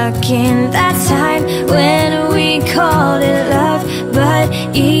stuck in that time when we called it love. But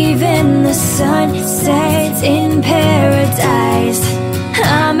even the sun sets in paradise.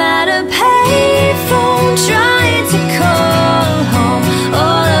 I'm at a payphone trying to call home.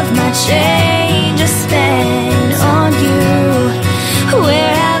 All of my change is spent on you.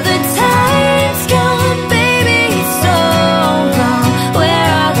 Where have the times gone, baby? It's so gone. Where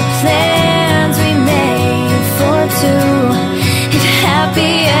are the plans we made for two? If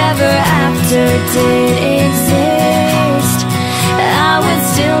happy ever after did exist, I would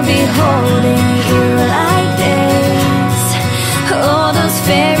still be holding you like this. All those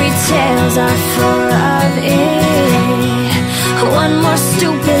fairy tales are full of it. One more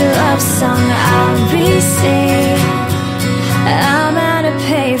stupid love song I'll be singing. I'm at a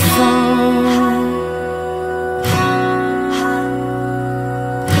payphone.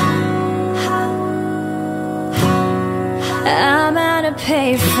 I'm at a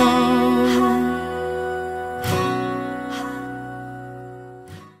payphone.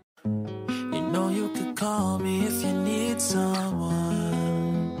 You know you could call me if you need someone.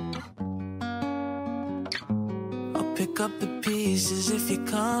 I'll pick up the pieces if you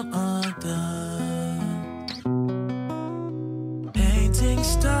come undone. Painting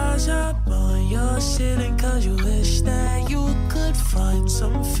stars up on your ceiling, cause you wish that you could find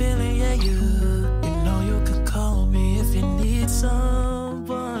some feeling. Yeah, you know you could call me if you need someone.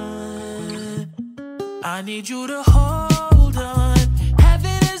 I need you to hold on.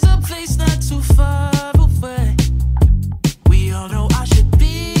 Heaven is a place not too far away. We all know I should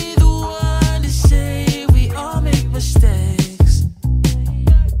be the one to say we all make mistakes.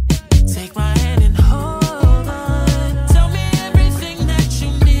 Take my hand and hold on. Tell me everything that you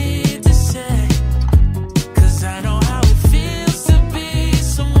need to say, cause I know how it feels to be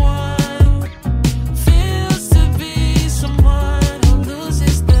someone. Feels to be someone who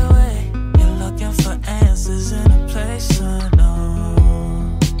loses their way. You're looking for answers in a place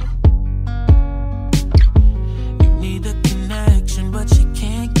unknown. You need a connection, but you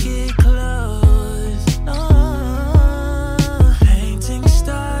can't get close. No. Painting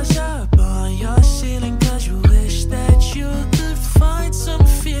stars up on your ceiling, cause you wish that you could find some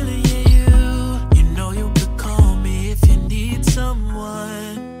feeling. Yeah, you know you could call me if you need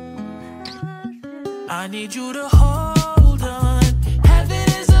someone. I need you to hold on. Heaven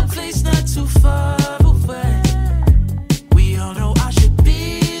is a place not too far away. We all know I should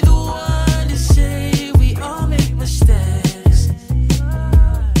be the one to say we all make mistakes.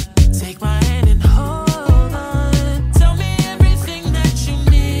 Take my hand and hold on. Tell me everything that you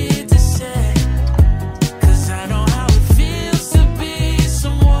need to say, cause I know how it feels to be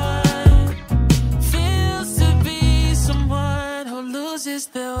someone. Feels to be someone who loses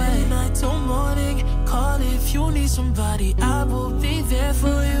their way. Night till morning, call if you need somebody. I will be there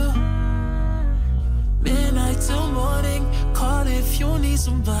for you. Midnight till morning, call if you need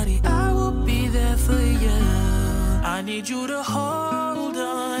somebody. I will be there for you. I need you to hold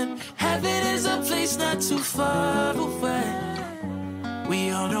on. Heaven is a place not too far away.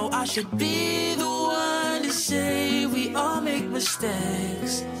 We all know I should be the one to say we all make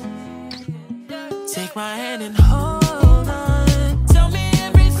mistakes. Take my hand and hold on. Tell me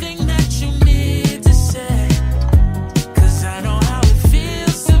everything that you need to say, cause I know how it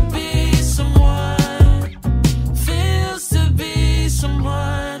feels to be someone. Feels to be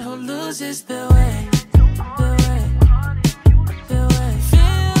someone who loses their way. Their way. Their way.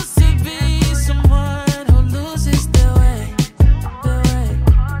 Feels to be someone who loses their way. Their way.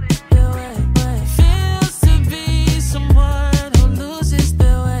 Their way. Feels to be someone who loses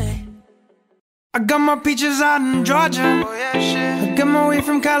their way. I got my peaches out in Georgia. Oh yeah, shit. I got my weed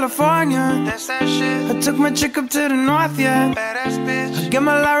from California. That's that shit. I took my chick up to the north, yeah. Badass bitch. I get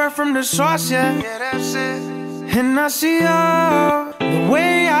my Lyra from the source, yeah. Yeah, that's it. And I see you, the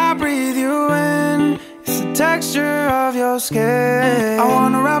way I breathe you in. It's the texture of your skin. I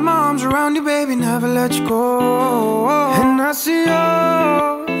wanna wrap my arms around you, baby, never let you go. And I see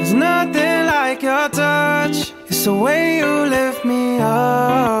you, there's nothing like your touch. It's the way you lift me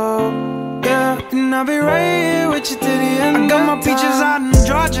up. Yeah, and I'll be right here with you till the end. I got my peaches out in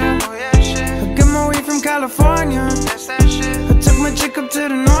Georgia. Oh yeah, shit. I got my weed from California. That's that shit. I took my chick up to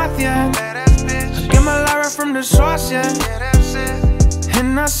the north, yeah. Badass bitch. I get my Lyra from the source, yeah. Yeah, that's it.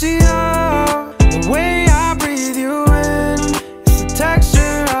 And I see you, the way I breathe you in. It's the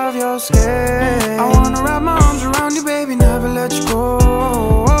texture of your skin. I wanna wrap my arms around you, baby, never let you go.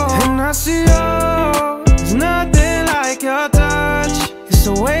 And I see you, there's nothing like your touch. It's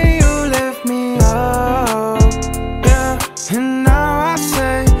the way you lift me up, yeah. And now I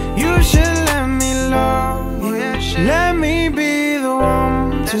say you should let me love you. Let me be the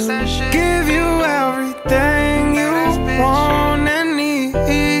one to give you everything you want and need.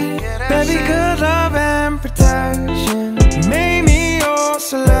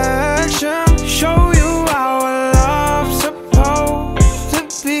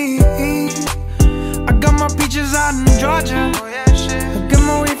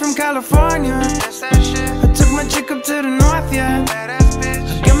 California. I took my chick up to the north, yeah.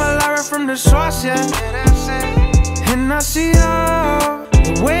 I get my Lyra from the source, yeah. And I see you,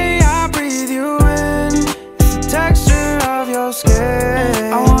 the way I breathe you in, it's the texture of your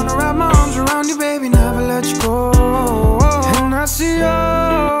skin. I wanna wrap my arms around you, baby, never let you go. And I see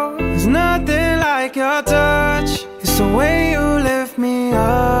you, there's nothing like your touch. It's the way you lift me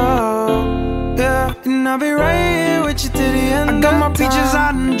up, yeah. And I'll be right here with you to the end. I got my peaches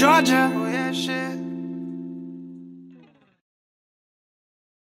out in Georgia. Oh yeah, shit.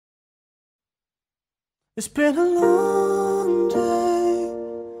 It's been a long day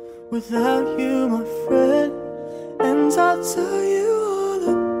without you, my friend, and I'll tell you all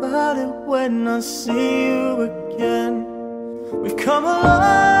about it when I see you again. We've come a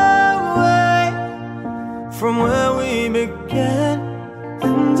long way from where we began,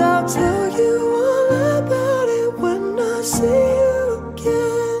 and I'll tell you all about it when I see you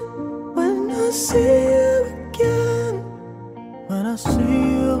again. When I see you again. When I see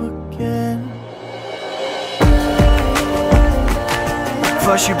you again.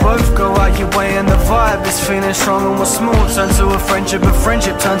 First you both go out your way and the vibe is feeling strong and what's small turn to a friendship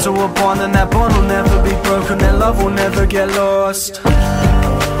turn to a bond, and that bond will never be broken, that love will never get lost.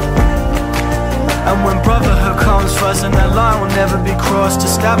 And when brotherhood comes first and that line will never be crossed,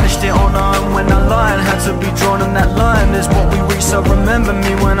 established it on our own when that line had to be drawn, and that line is what we reach, so remember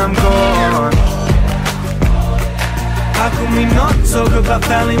me when I'm gone. How can we not talk about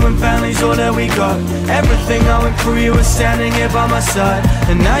family when family's all that we got? Everything I went through, you were standing here by my side,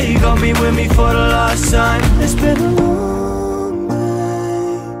 and now you got me with me for the last time. It's been a long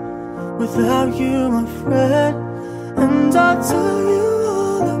day without you, my friend, and I'll tell you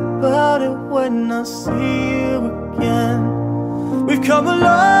all about it when I see you again. We've come a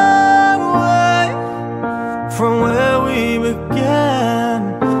long way from where we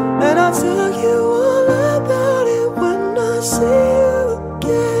began, and I'll tell you all about it when I see you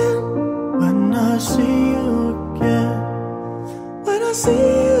again. When I see you again. When I see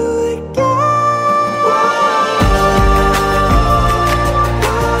you again.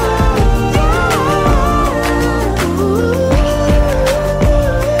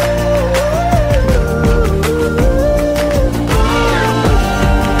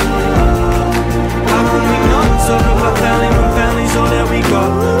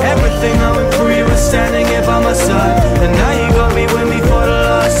 Everything I went through, you were standing here by my side, and now you got me with me for the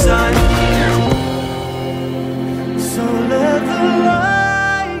last time. So let the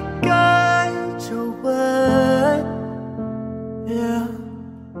light guide your way, yeah.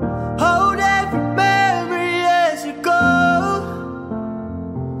 Hold every memory as you go,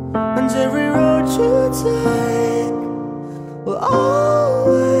 and every road you take will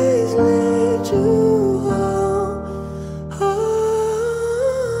always lead you home.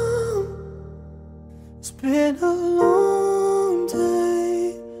 It's been a long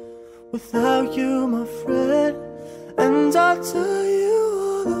day without you, my friend, and I'll tell you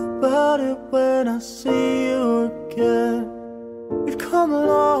all about it when I see you again. We've come a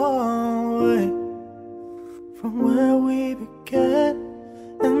long way from where we began,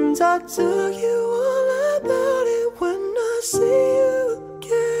 and I'll tell you all about it when I see you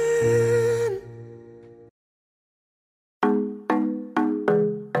again.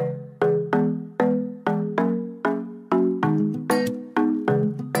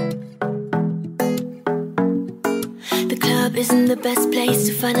 Isn't the best place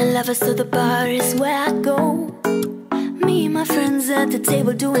to find a lover, so the bar is where I go. Me and my friends at the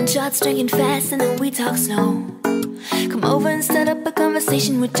table doing shots, drinking fast, and then we talk slow. Come over and start up a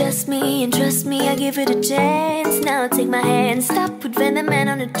conversation with just me, and trust me, I give it a chance. Now take my hand, stop, put Van the Man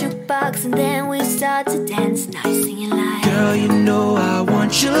on the jukebox, and then we start to dance. Now you're singing like, girl, you know I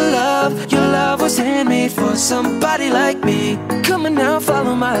want your love. Your love was handmade for somebody like me. Come on now,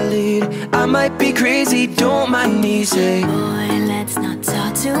 follow my lead. I might be crazy, don't mind me, say, boy, let's not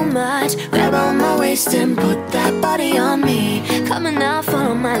talk too much. Grab on my waist and put that body on me. Come on now,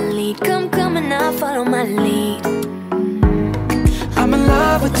 follow my lead. Come on now, follow my lead. I'm in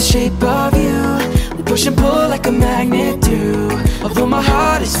love with the shape of you. We push and pull like a magnet do. Although my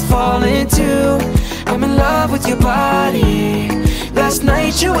heart is falling too, I'm in love with your body. Last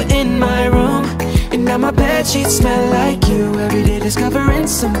night you were in my room, and now my bedsheets smell like you. Every day discovering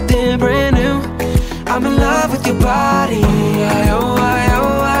something brand new. I'm in love with your body.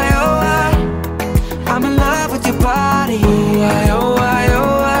 I'm in love with your body.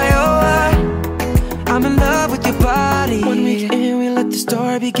 I'm in love with your body. 1 week in, we let the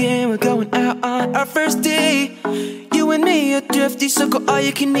story begin. We're going out on our first date. You You and me are thrifty, so go all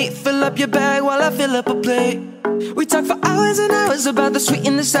you can eat. Fill up your bag while I fill up a plate. We talk for hours and hours about the sweet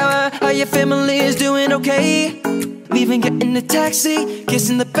and the sour. How your family is doing okay. Leaving, get in the taxi, kiss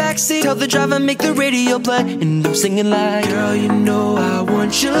in the backseat. Tell the driver, make the radio play. And I'm singing like, girl, you know I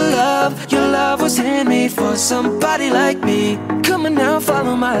want your love. Your love was handmade for somebody like me. Come on now,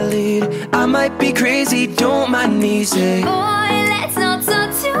 follow my lead. I might be crazy, don't mind me, say. Boy, let's not talk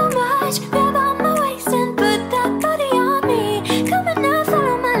too much. Grab on my waist and put that body on me. Come on now,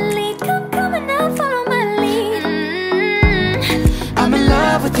 follow my lead. Come on now, follow my lead. I'm in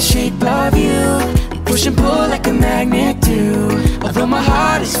love with the shape of you. Push and pull like a magnet do. Although my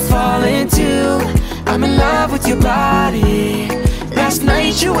heart is falling too. I'm in love with your body. Last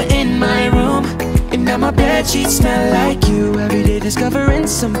night you were in my room, and now my bedsheets smell like you. Every day discovering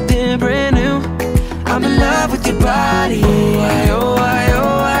something brand new. I'm in love with your body. Oh, I, oh, I, oh,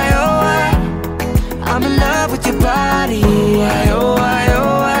 I. I'm in love with your body. Oh, I, oh, I,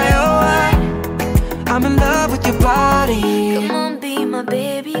 oh, I. I'm in love with your body. Come on, be my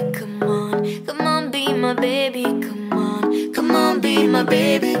baby, come on. Come on, be my baby, come on. Come on, be my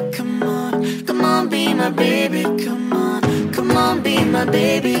baby, come on. Come on, be my baby, come on. Come on, be my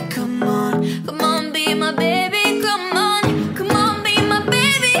baby, come on. Come on, be my baby, come on. Come on, be my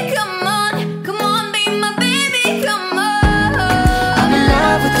baby, come on. Come on, be my baby, come on. I'm in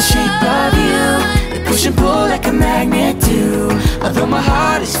love with the shape of you. We push and pull like a magnet do. Although my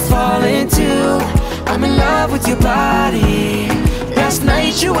heart is falling too. I'm in love with your body. Last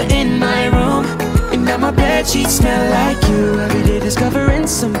night you were in my room, and now my bedsheets smell like you. Every day discovering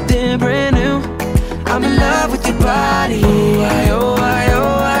something brand new. I'm in love with your body. Oh, I, oh, I,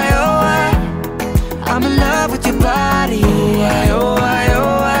 oh, I. I'm in love with your body. Oh, I, oh, I,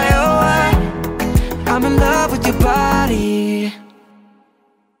 oh, I. I'm in love with your body.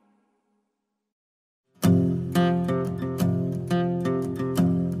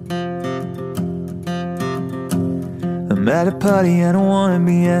 I'm at a party I don't wanna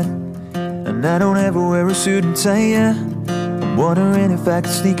be at, and I don't ever wear a suit and tie, yeah. I'm wondering if I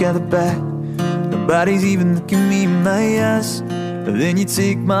can sneak out the back. Nobody's even looking me in my eyes. But then you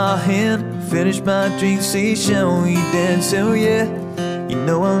take my hand, finish my drink, say, shall we dance? Oh yeah, you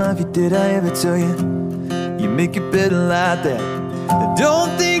know I love you, did I ever tell you? You make it better like that. I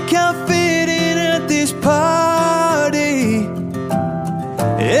don't think I'll fit in at this party.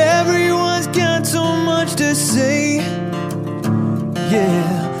 Everyone's got so much to say.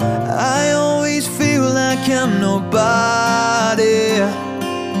 Yeah, I always feel like I'm nobody.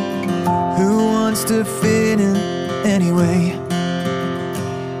 Who wants to fit in anyway?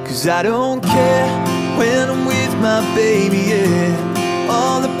 Cause I don't care when I'm with my baby, yeah.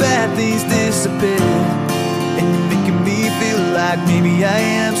 All the bad things disappear, and you're making me feel like maybe I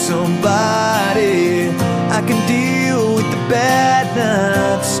am somebody. I can deal with the bad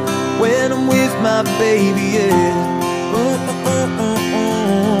nights when I'm with my baby, yeah.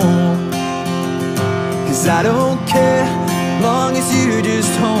 Cause I don't care, long as you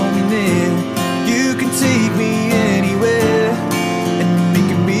just hold me near. You can take me anywhere, and you're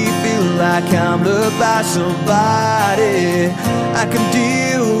making me feel like I'm loved by somebody. I can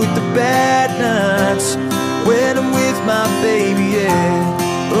deal with the bad nights when I'm with my baby, yeah.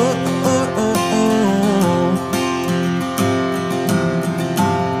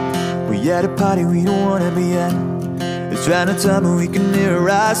 We at a party we don't wanna be at. It's right on time and we can hear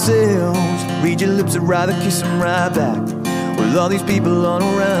ourselves. Read your lips, I'd rather kiss them right back. With all these people all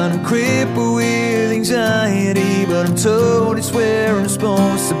around, I'm crippled with anxiety, but I'm told it's where I'm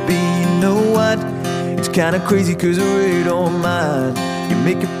supposed to be. You know what? It's kinda crazy cause I really don't mind. You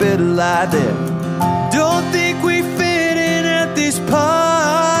make it better like that. Don't think we fit in at this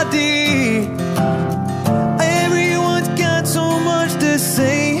party. Everyone's got so much to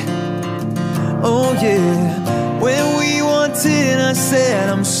say. Oh yeah, when we wanted I said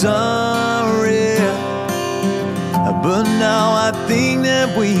I'm sorry, but now I think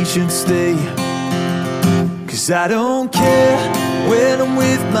that we should stay. Cause I don't care when I'm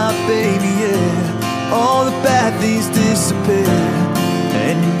with my baby, yeah. All the bad things disappear,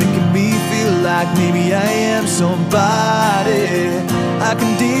 and you're making me feel like maybe I am somebody. I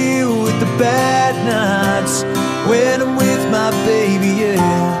can deal with the bad nights when I'm with my baby,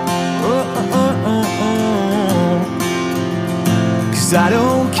 yeah. Cause I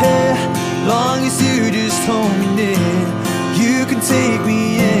don't care, long as you just hold me near. You can take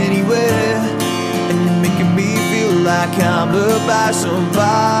me anywhere, and you're making me feel like I'm loved by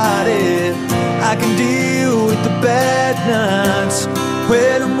somebody. I can deal with the bad nights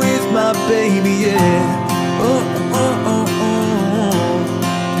when I'm with my baby, yeah.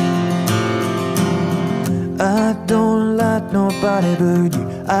 I don't nobody but you.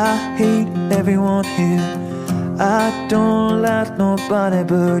 I hate everyone here. I don't like nobody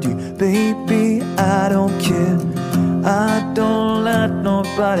but you. Baby, I don't care. I don't like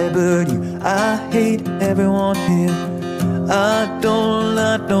nobody but you. I hate everyone here. I don't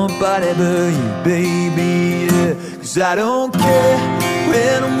like nobody but you, baby, yeah. 'Cause I don't care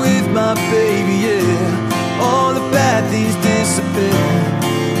when I'm with my baby, yeah. All the bad things disappear,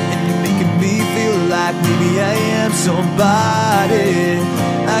 and you're making me feel like maybe I am somebody.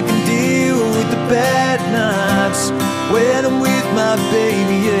 I can deal with the bad nights when I'm with my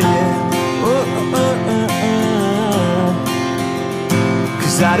baby, yeah. Oh, oh, oh, oh, oh.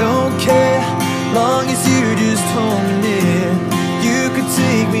 'Cause I don't care, long as you're just home near. You can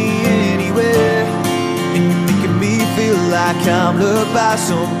take me anywhere, and you're making me feel like I'm loved by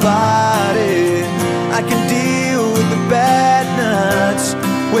somebody. I can deal with the bad nights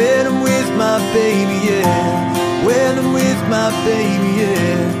when I'm with my baby, yeah. When I'm with my baby,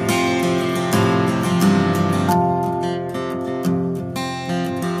 yeah.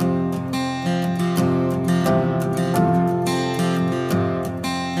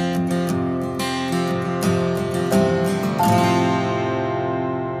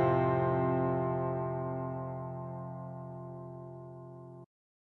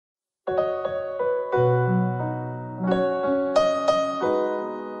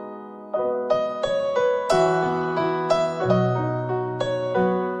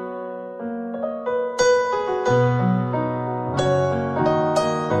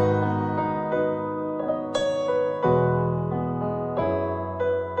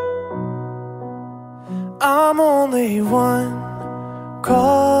 I'm only one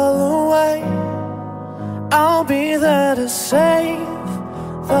call away. I'll be there to save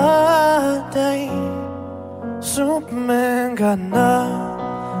the day. Superman got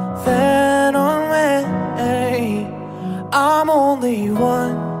nothing on me. I'm only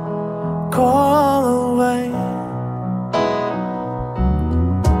one call away.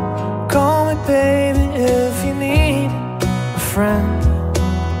 Call me baby if you need a friend.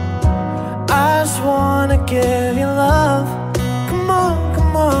 I just wanna give you love. Come on,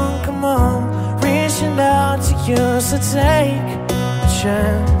 come on, come on. Reaching out to you, so take a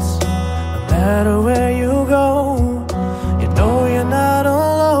chance. No matter where you go, you know you're not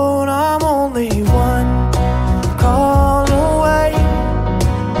alone. I'm only one call away.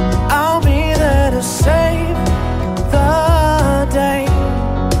 I'll be there to save the day.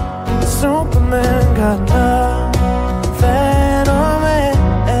 Superman got nothing on me.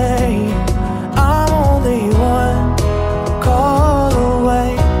 I'm only one call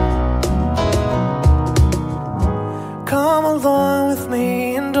away. Come along with me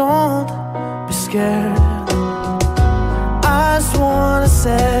and don't be scared. I just wanna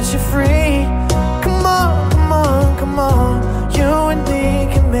set you free. Come on, come on, come on. You and me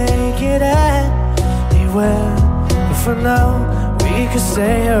can make it anywhere. But for now, we could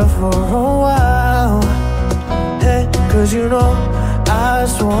stay here for a while. Hey, 'cause you know I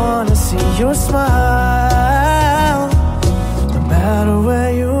just wanna see your smile. No matter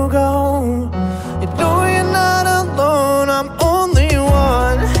where you go, you know you're not alone. I'm only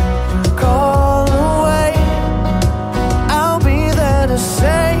one call away. I'll be there to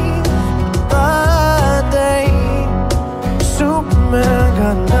save the day. Superman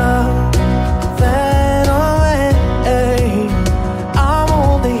got nothing on me. I'm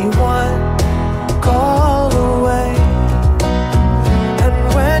only one call away. And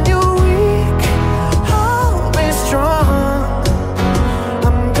when you're weak, I'll be strong.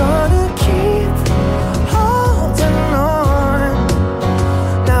 I'm gonna keep holding on.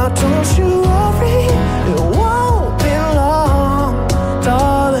 Now don't you worry, it won't be long,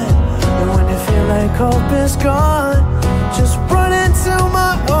 darling. And when you feel like hope is gone, just run into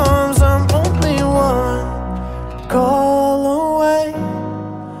my arms. I'm only one call away.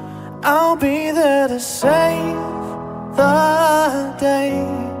 I'll be there to save the day.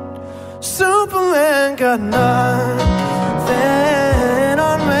 Superman got nothing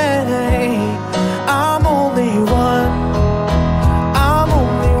on me. I'm only one. I'm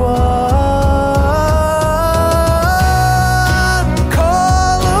only one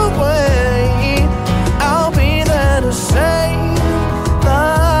call away. I'll be there to save the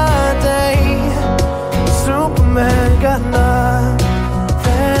day. Superman got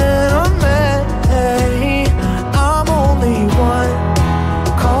nothing on me. I'm only one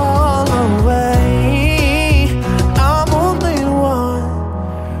call away. I'm only one.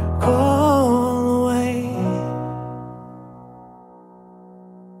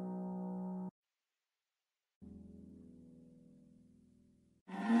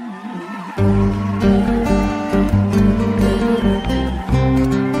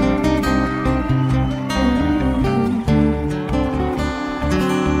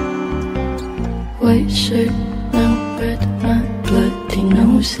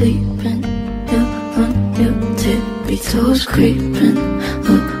 no sleeping. You on your tippy toes, creeping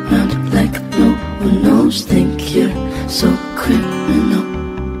around like no one knows. Think you're so criminal.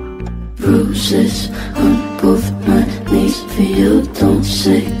 Bruises on both my knees for you. Don't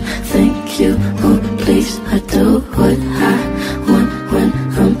say thank you, oh please. I do what I want when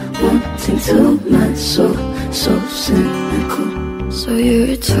I'm wanting to. My soul so cynical. So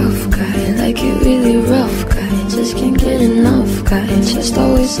you're a tough guy, like you're really rough guy. Just can't get enough guy, just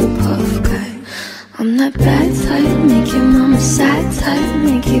always a puff guy. I'm that bad type, make your mama sad type,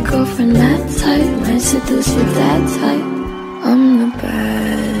 make your girlfriend that type, might seduce your dad type. I'm the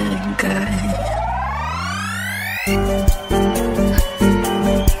bad guy.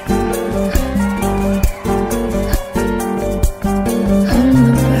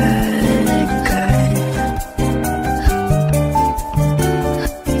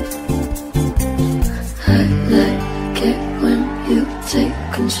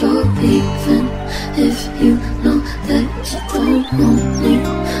 Even if you know that you don't want me,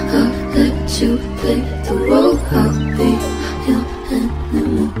 I'll let you play the role. I'll be your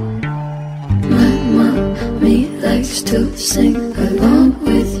animal. My mommy likes to sing along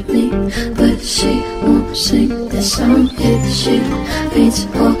with me, but she won't sing the song if she reads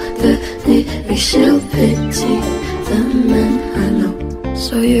all the lyrics. She'll pity the men I know.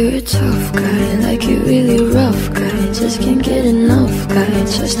 So you're a tough guy, like you're really rough guy. Just can't get enough guy,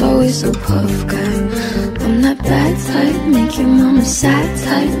 just always a puff guy. I'm that bad type, make your mama sad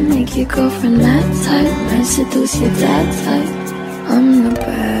type, make your girlfriend mad type, might seduce your dad type. I'm the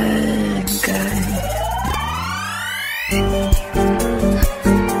bad guy.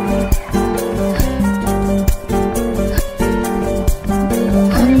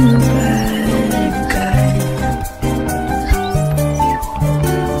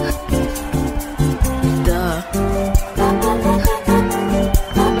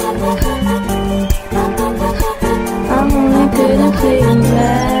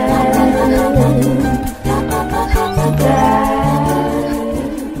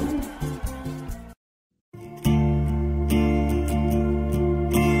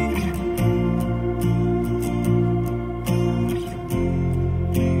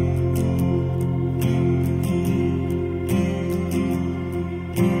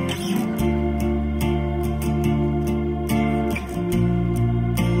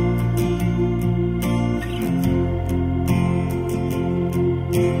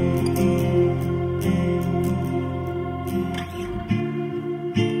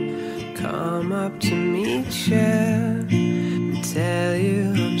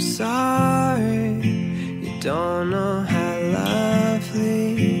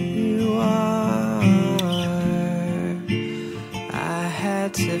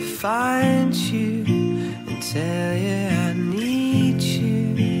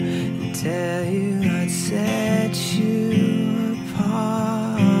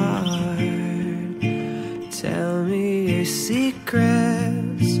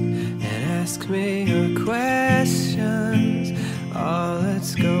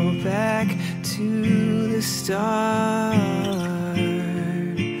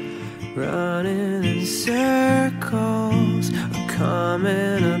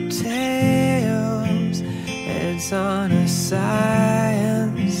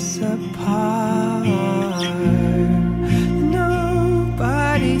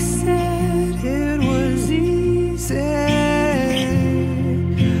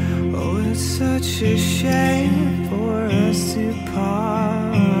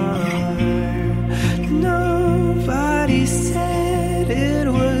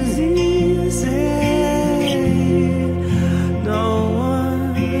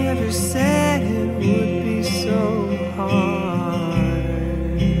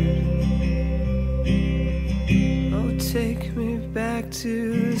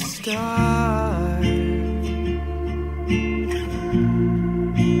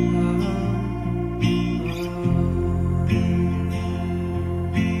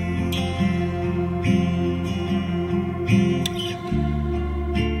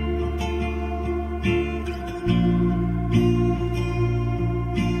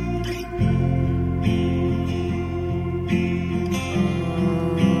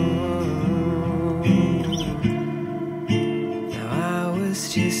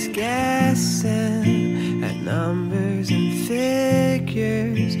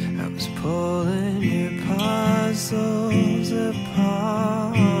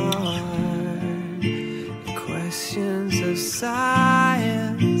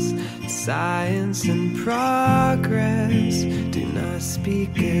 Science and progress do not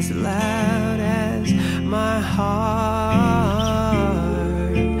speak as loud as my heart.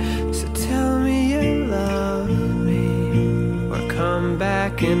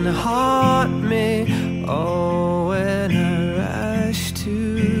 can haunt me. Oh, when I rush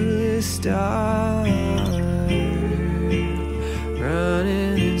to the start,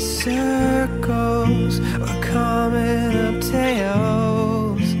 running in circles or coming up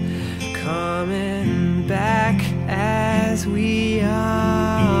tails, coming back as we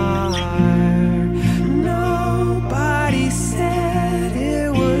are. Nobody said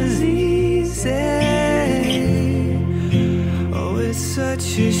it was easy. Oh, it's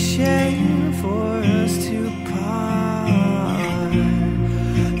such a shame for us to part.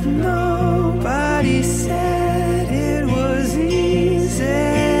 Nobody said it was easy.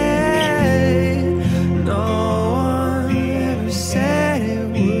 No one ever said it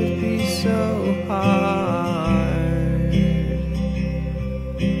would be so hard.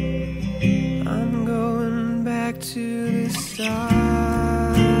 I'm going back to the start.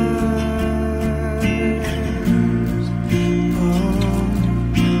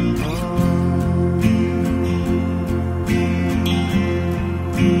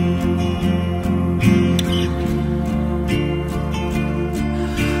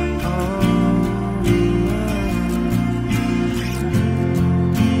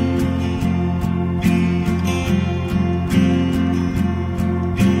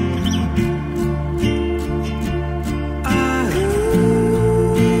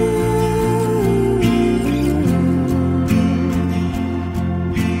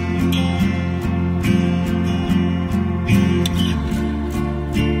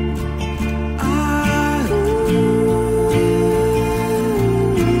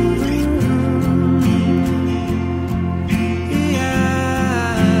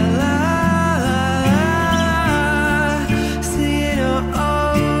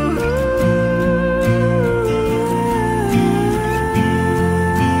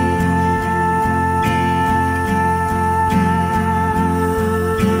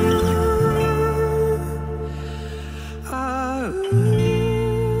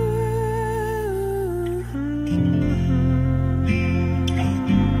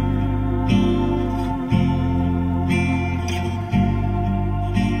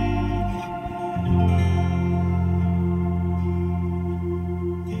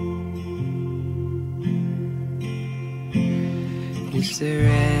 Is there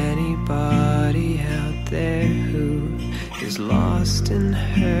anybody out there who is lost and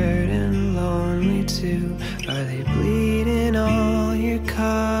hurt and lonely too? Are they bleeding all your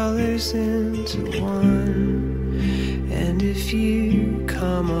colors into one? And if you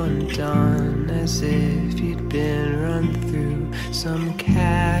come undone as if you'd been run through some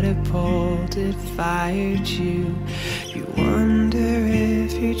catapult, it fired you. You wonder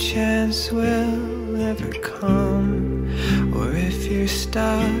if your chance will ever come, or if you're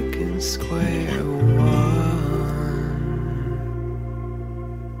stuck in square one.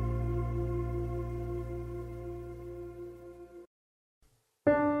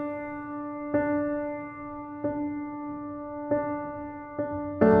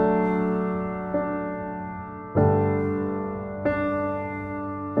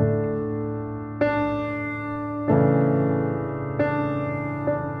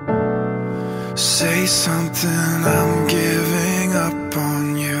 Say something, I'm giving up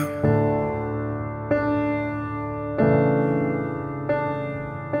on you.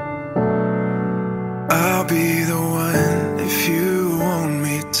 I'll be the one if you want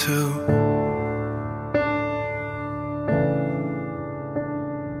me to.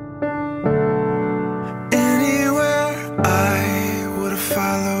 Anywhere I would have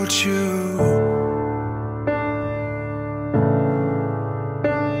followed you.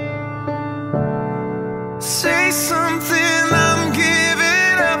 Say something, I'm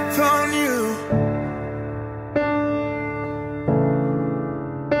giving up on you.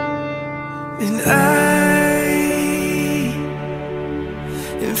 And I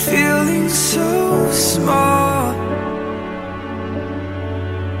am feeling so small.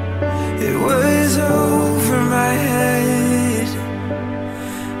 It was over my head.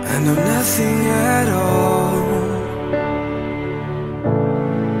 I know nothing at all.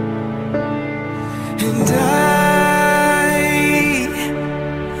 And I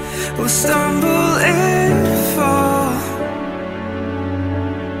will stumble and fall.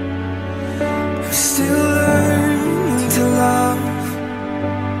 I'm still learning to love,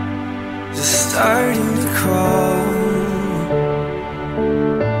 just starting to crawl.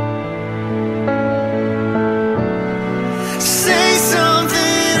 Say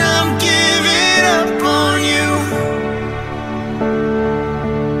something, I'm giving up on you.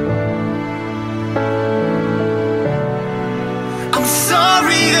 I'm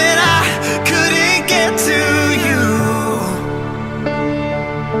sorry that I couldn't get to you.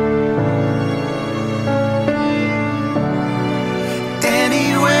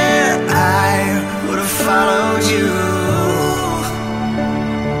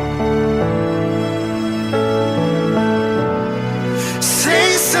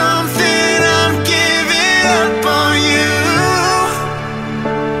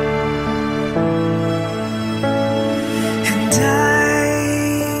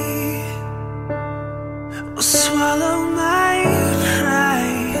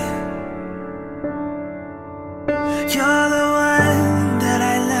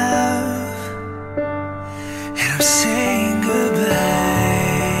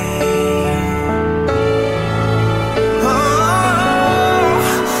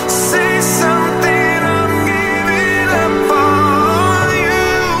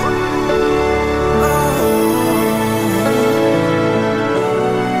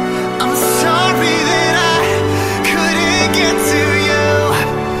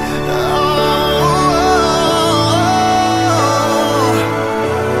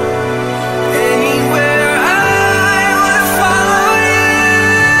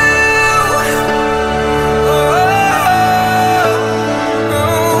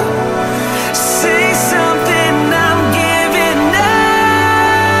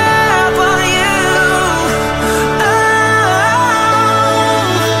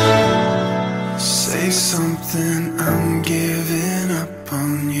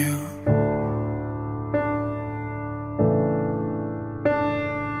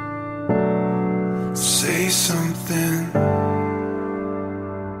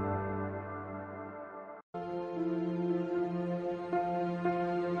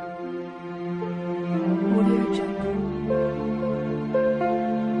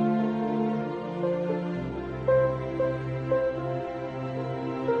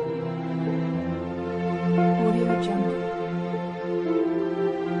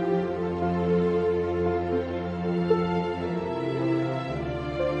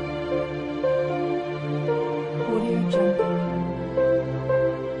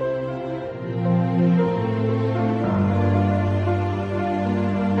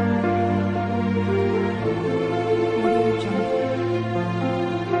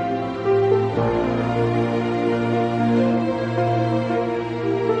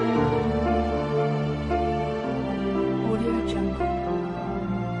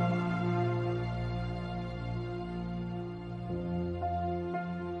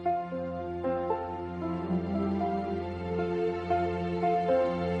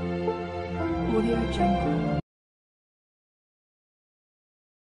 Audio Jungle.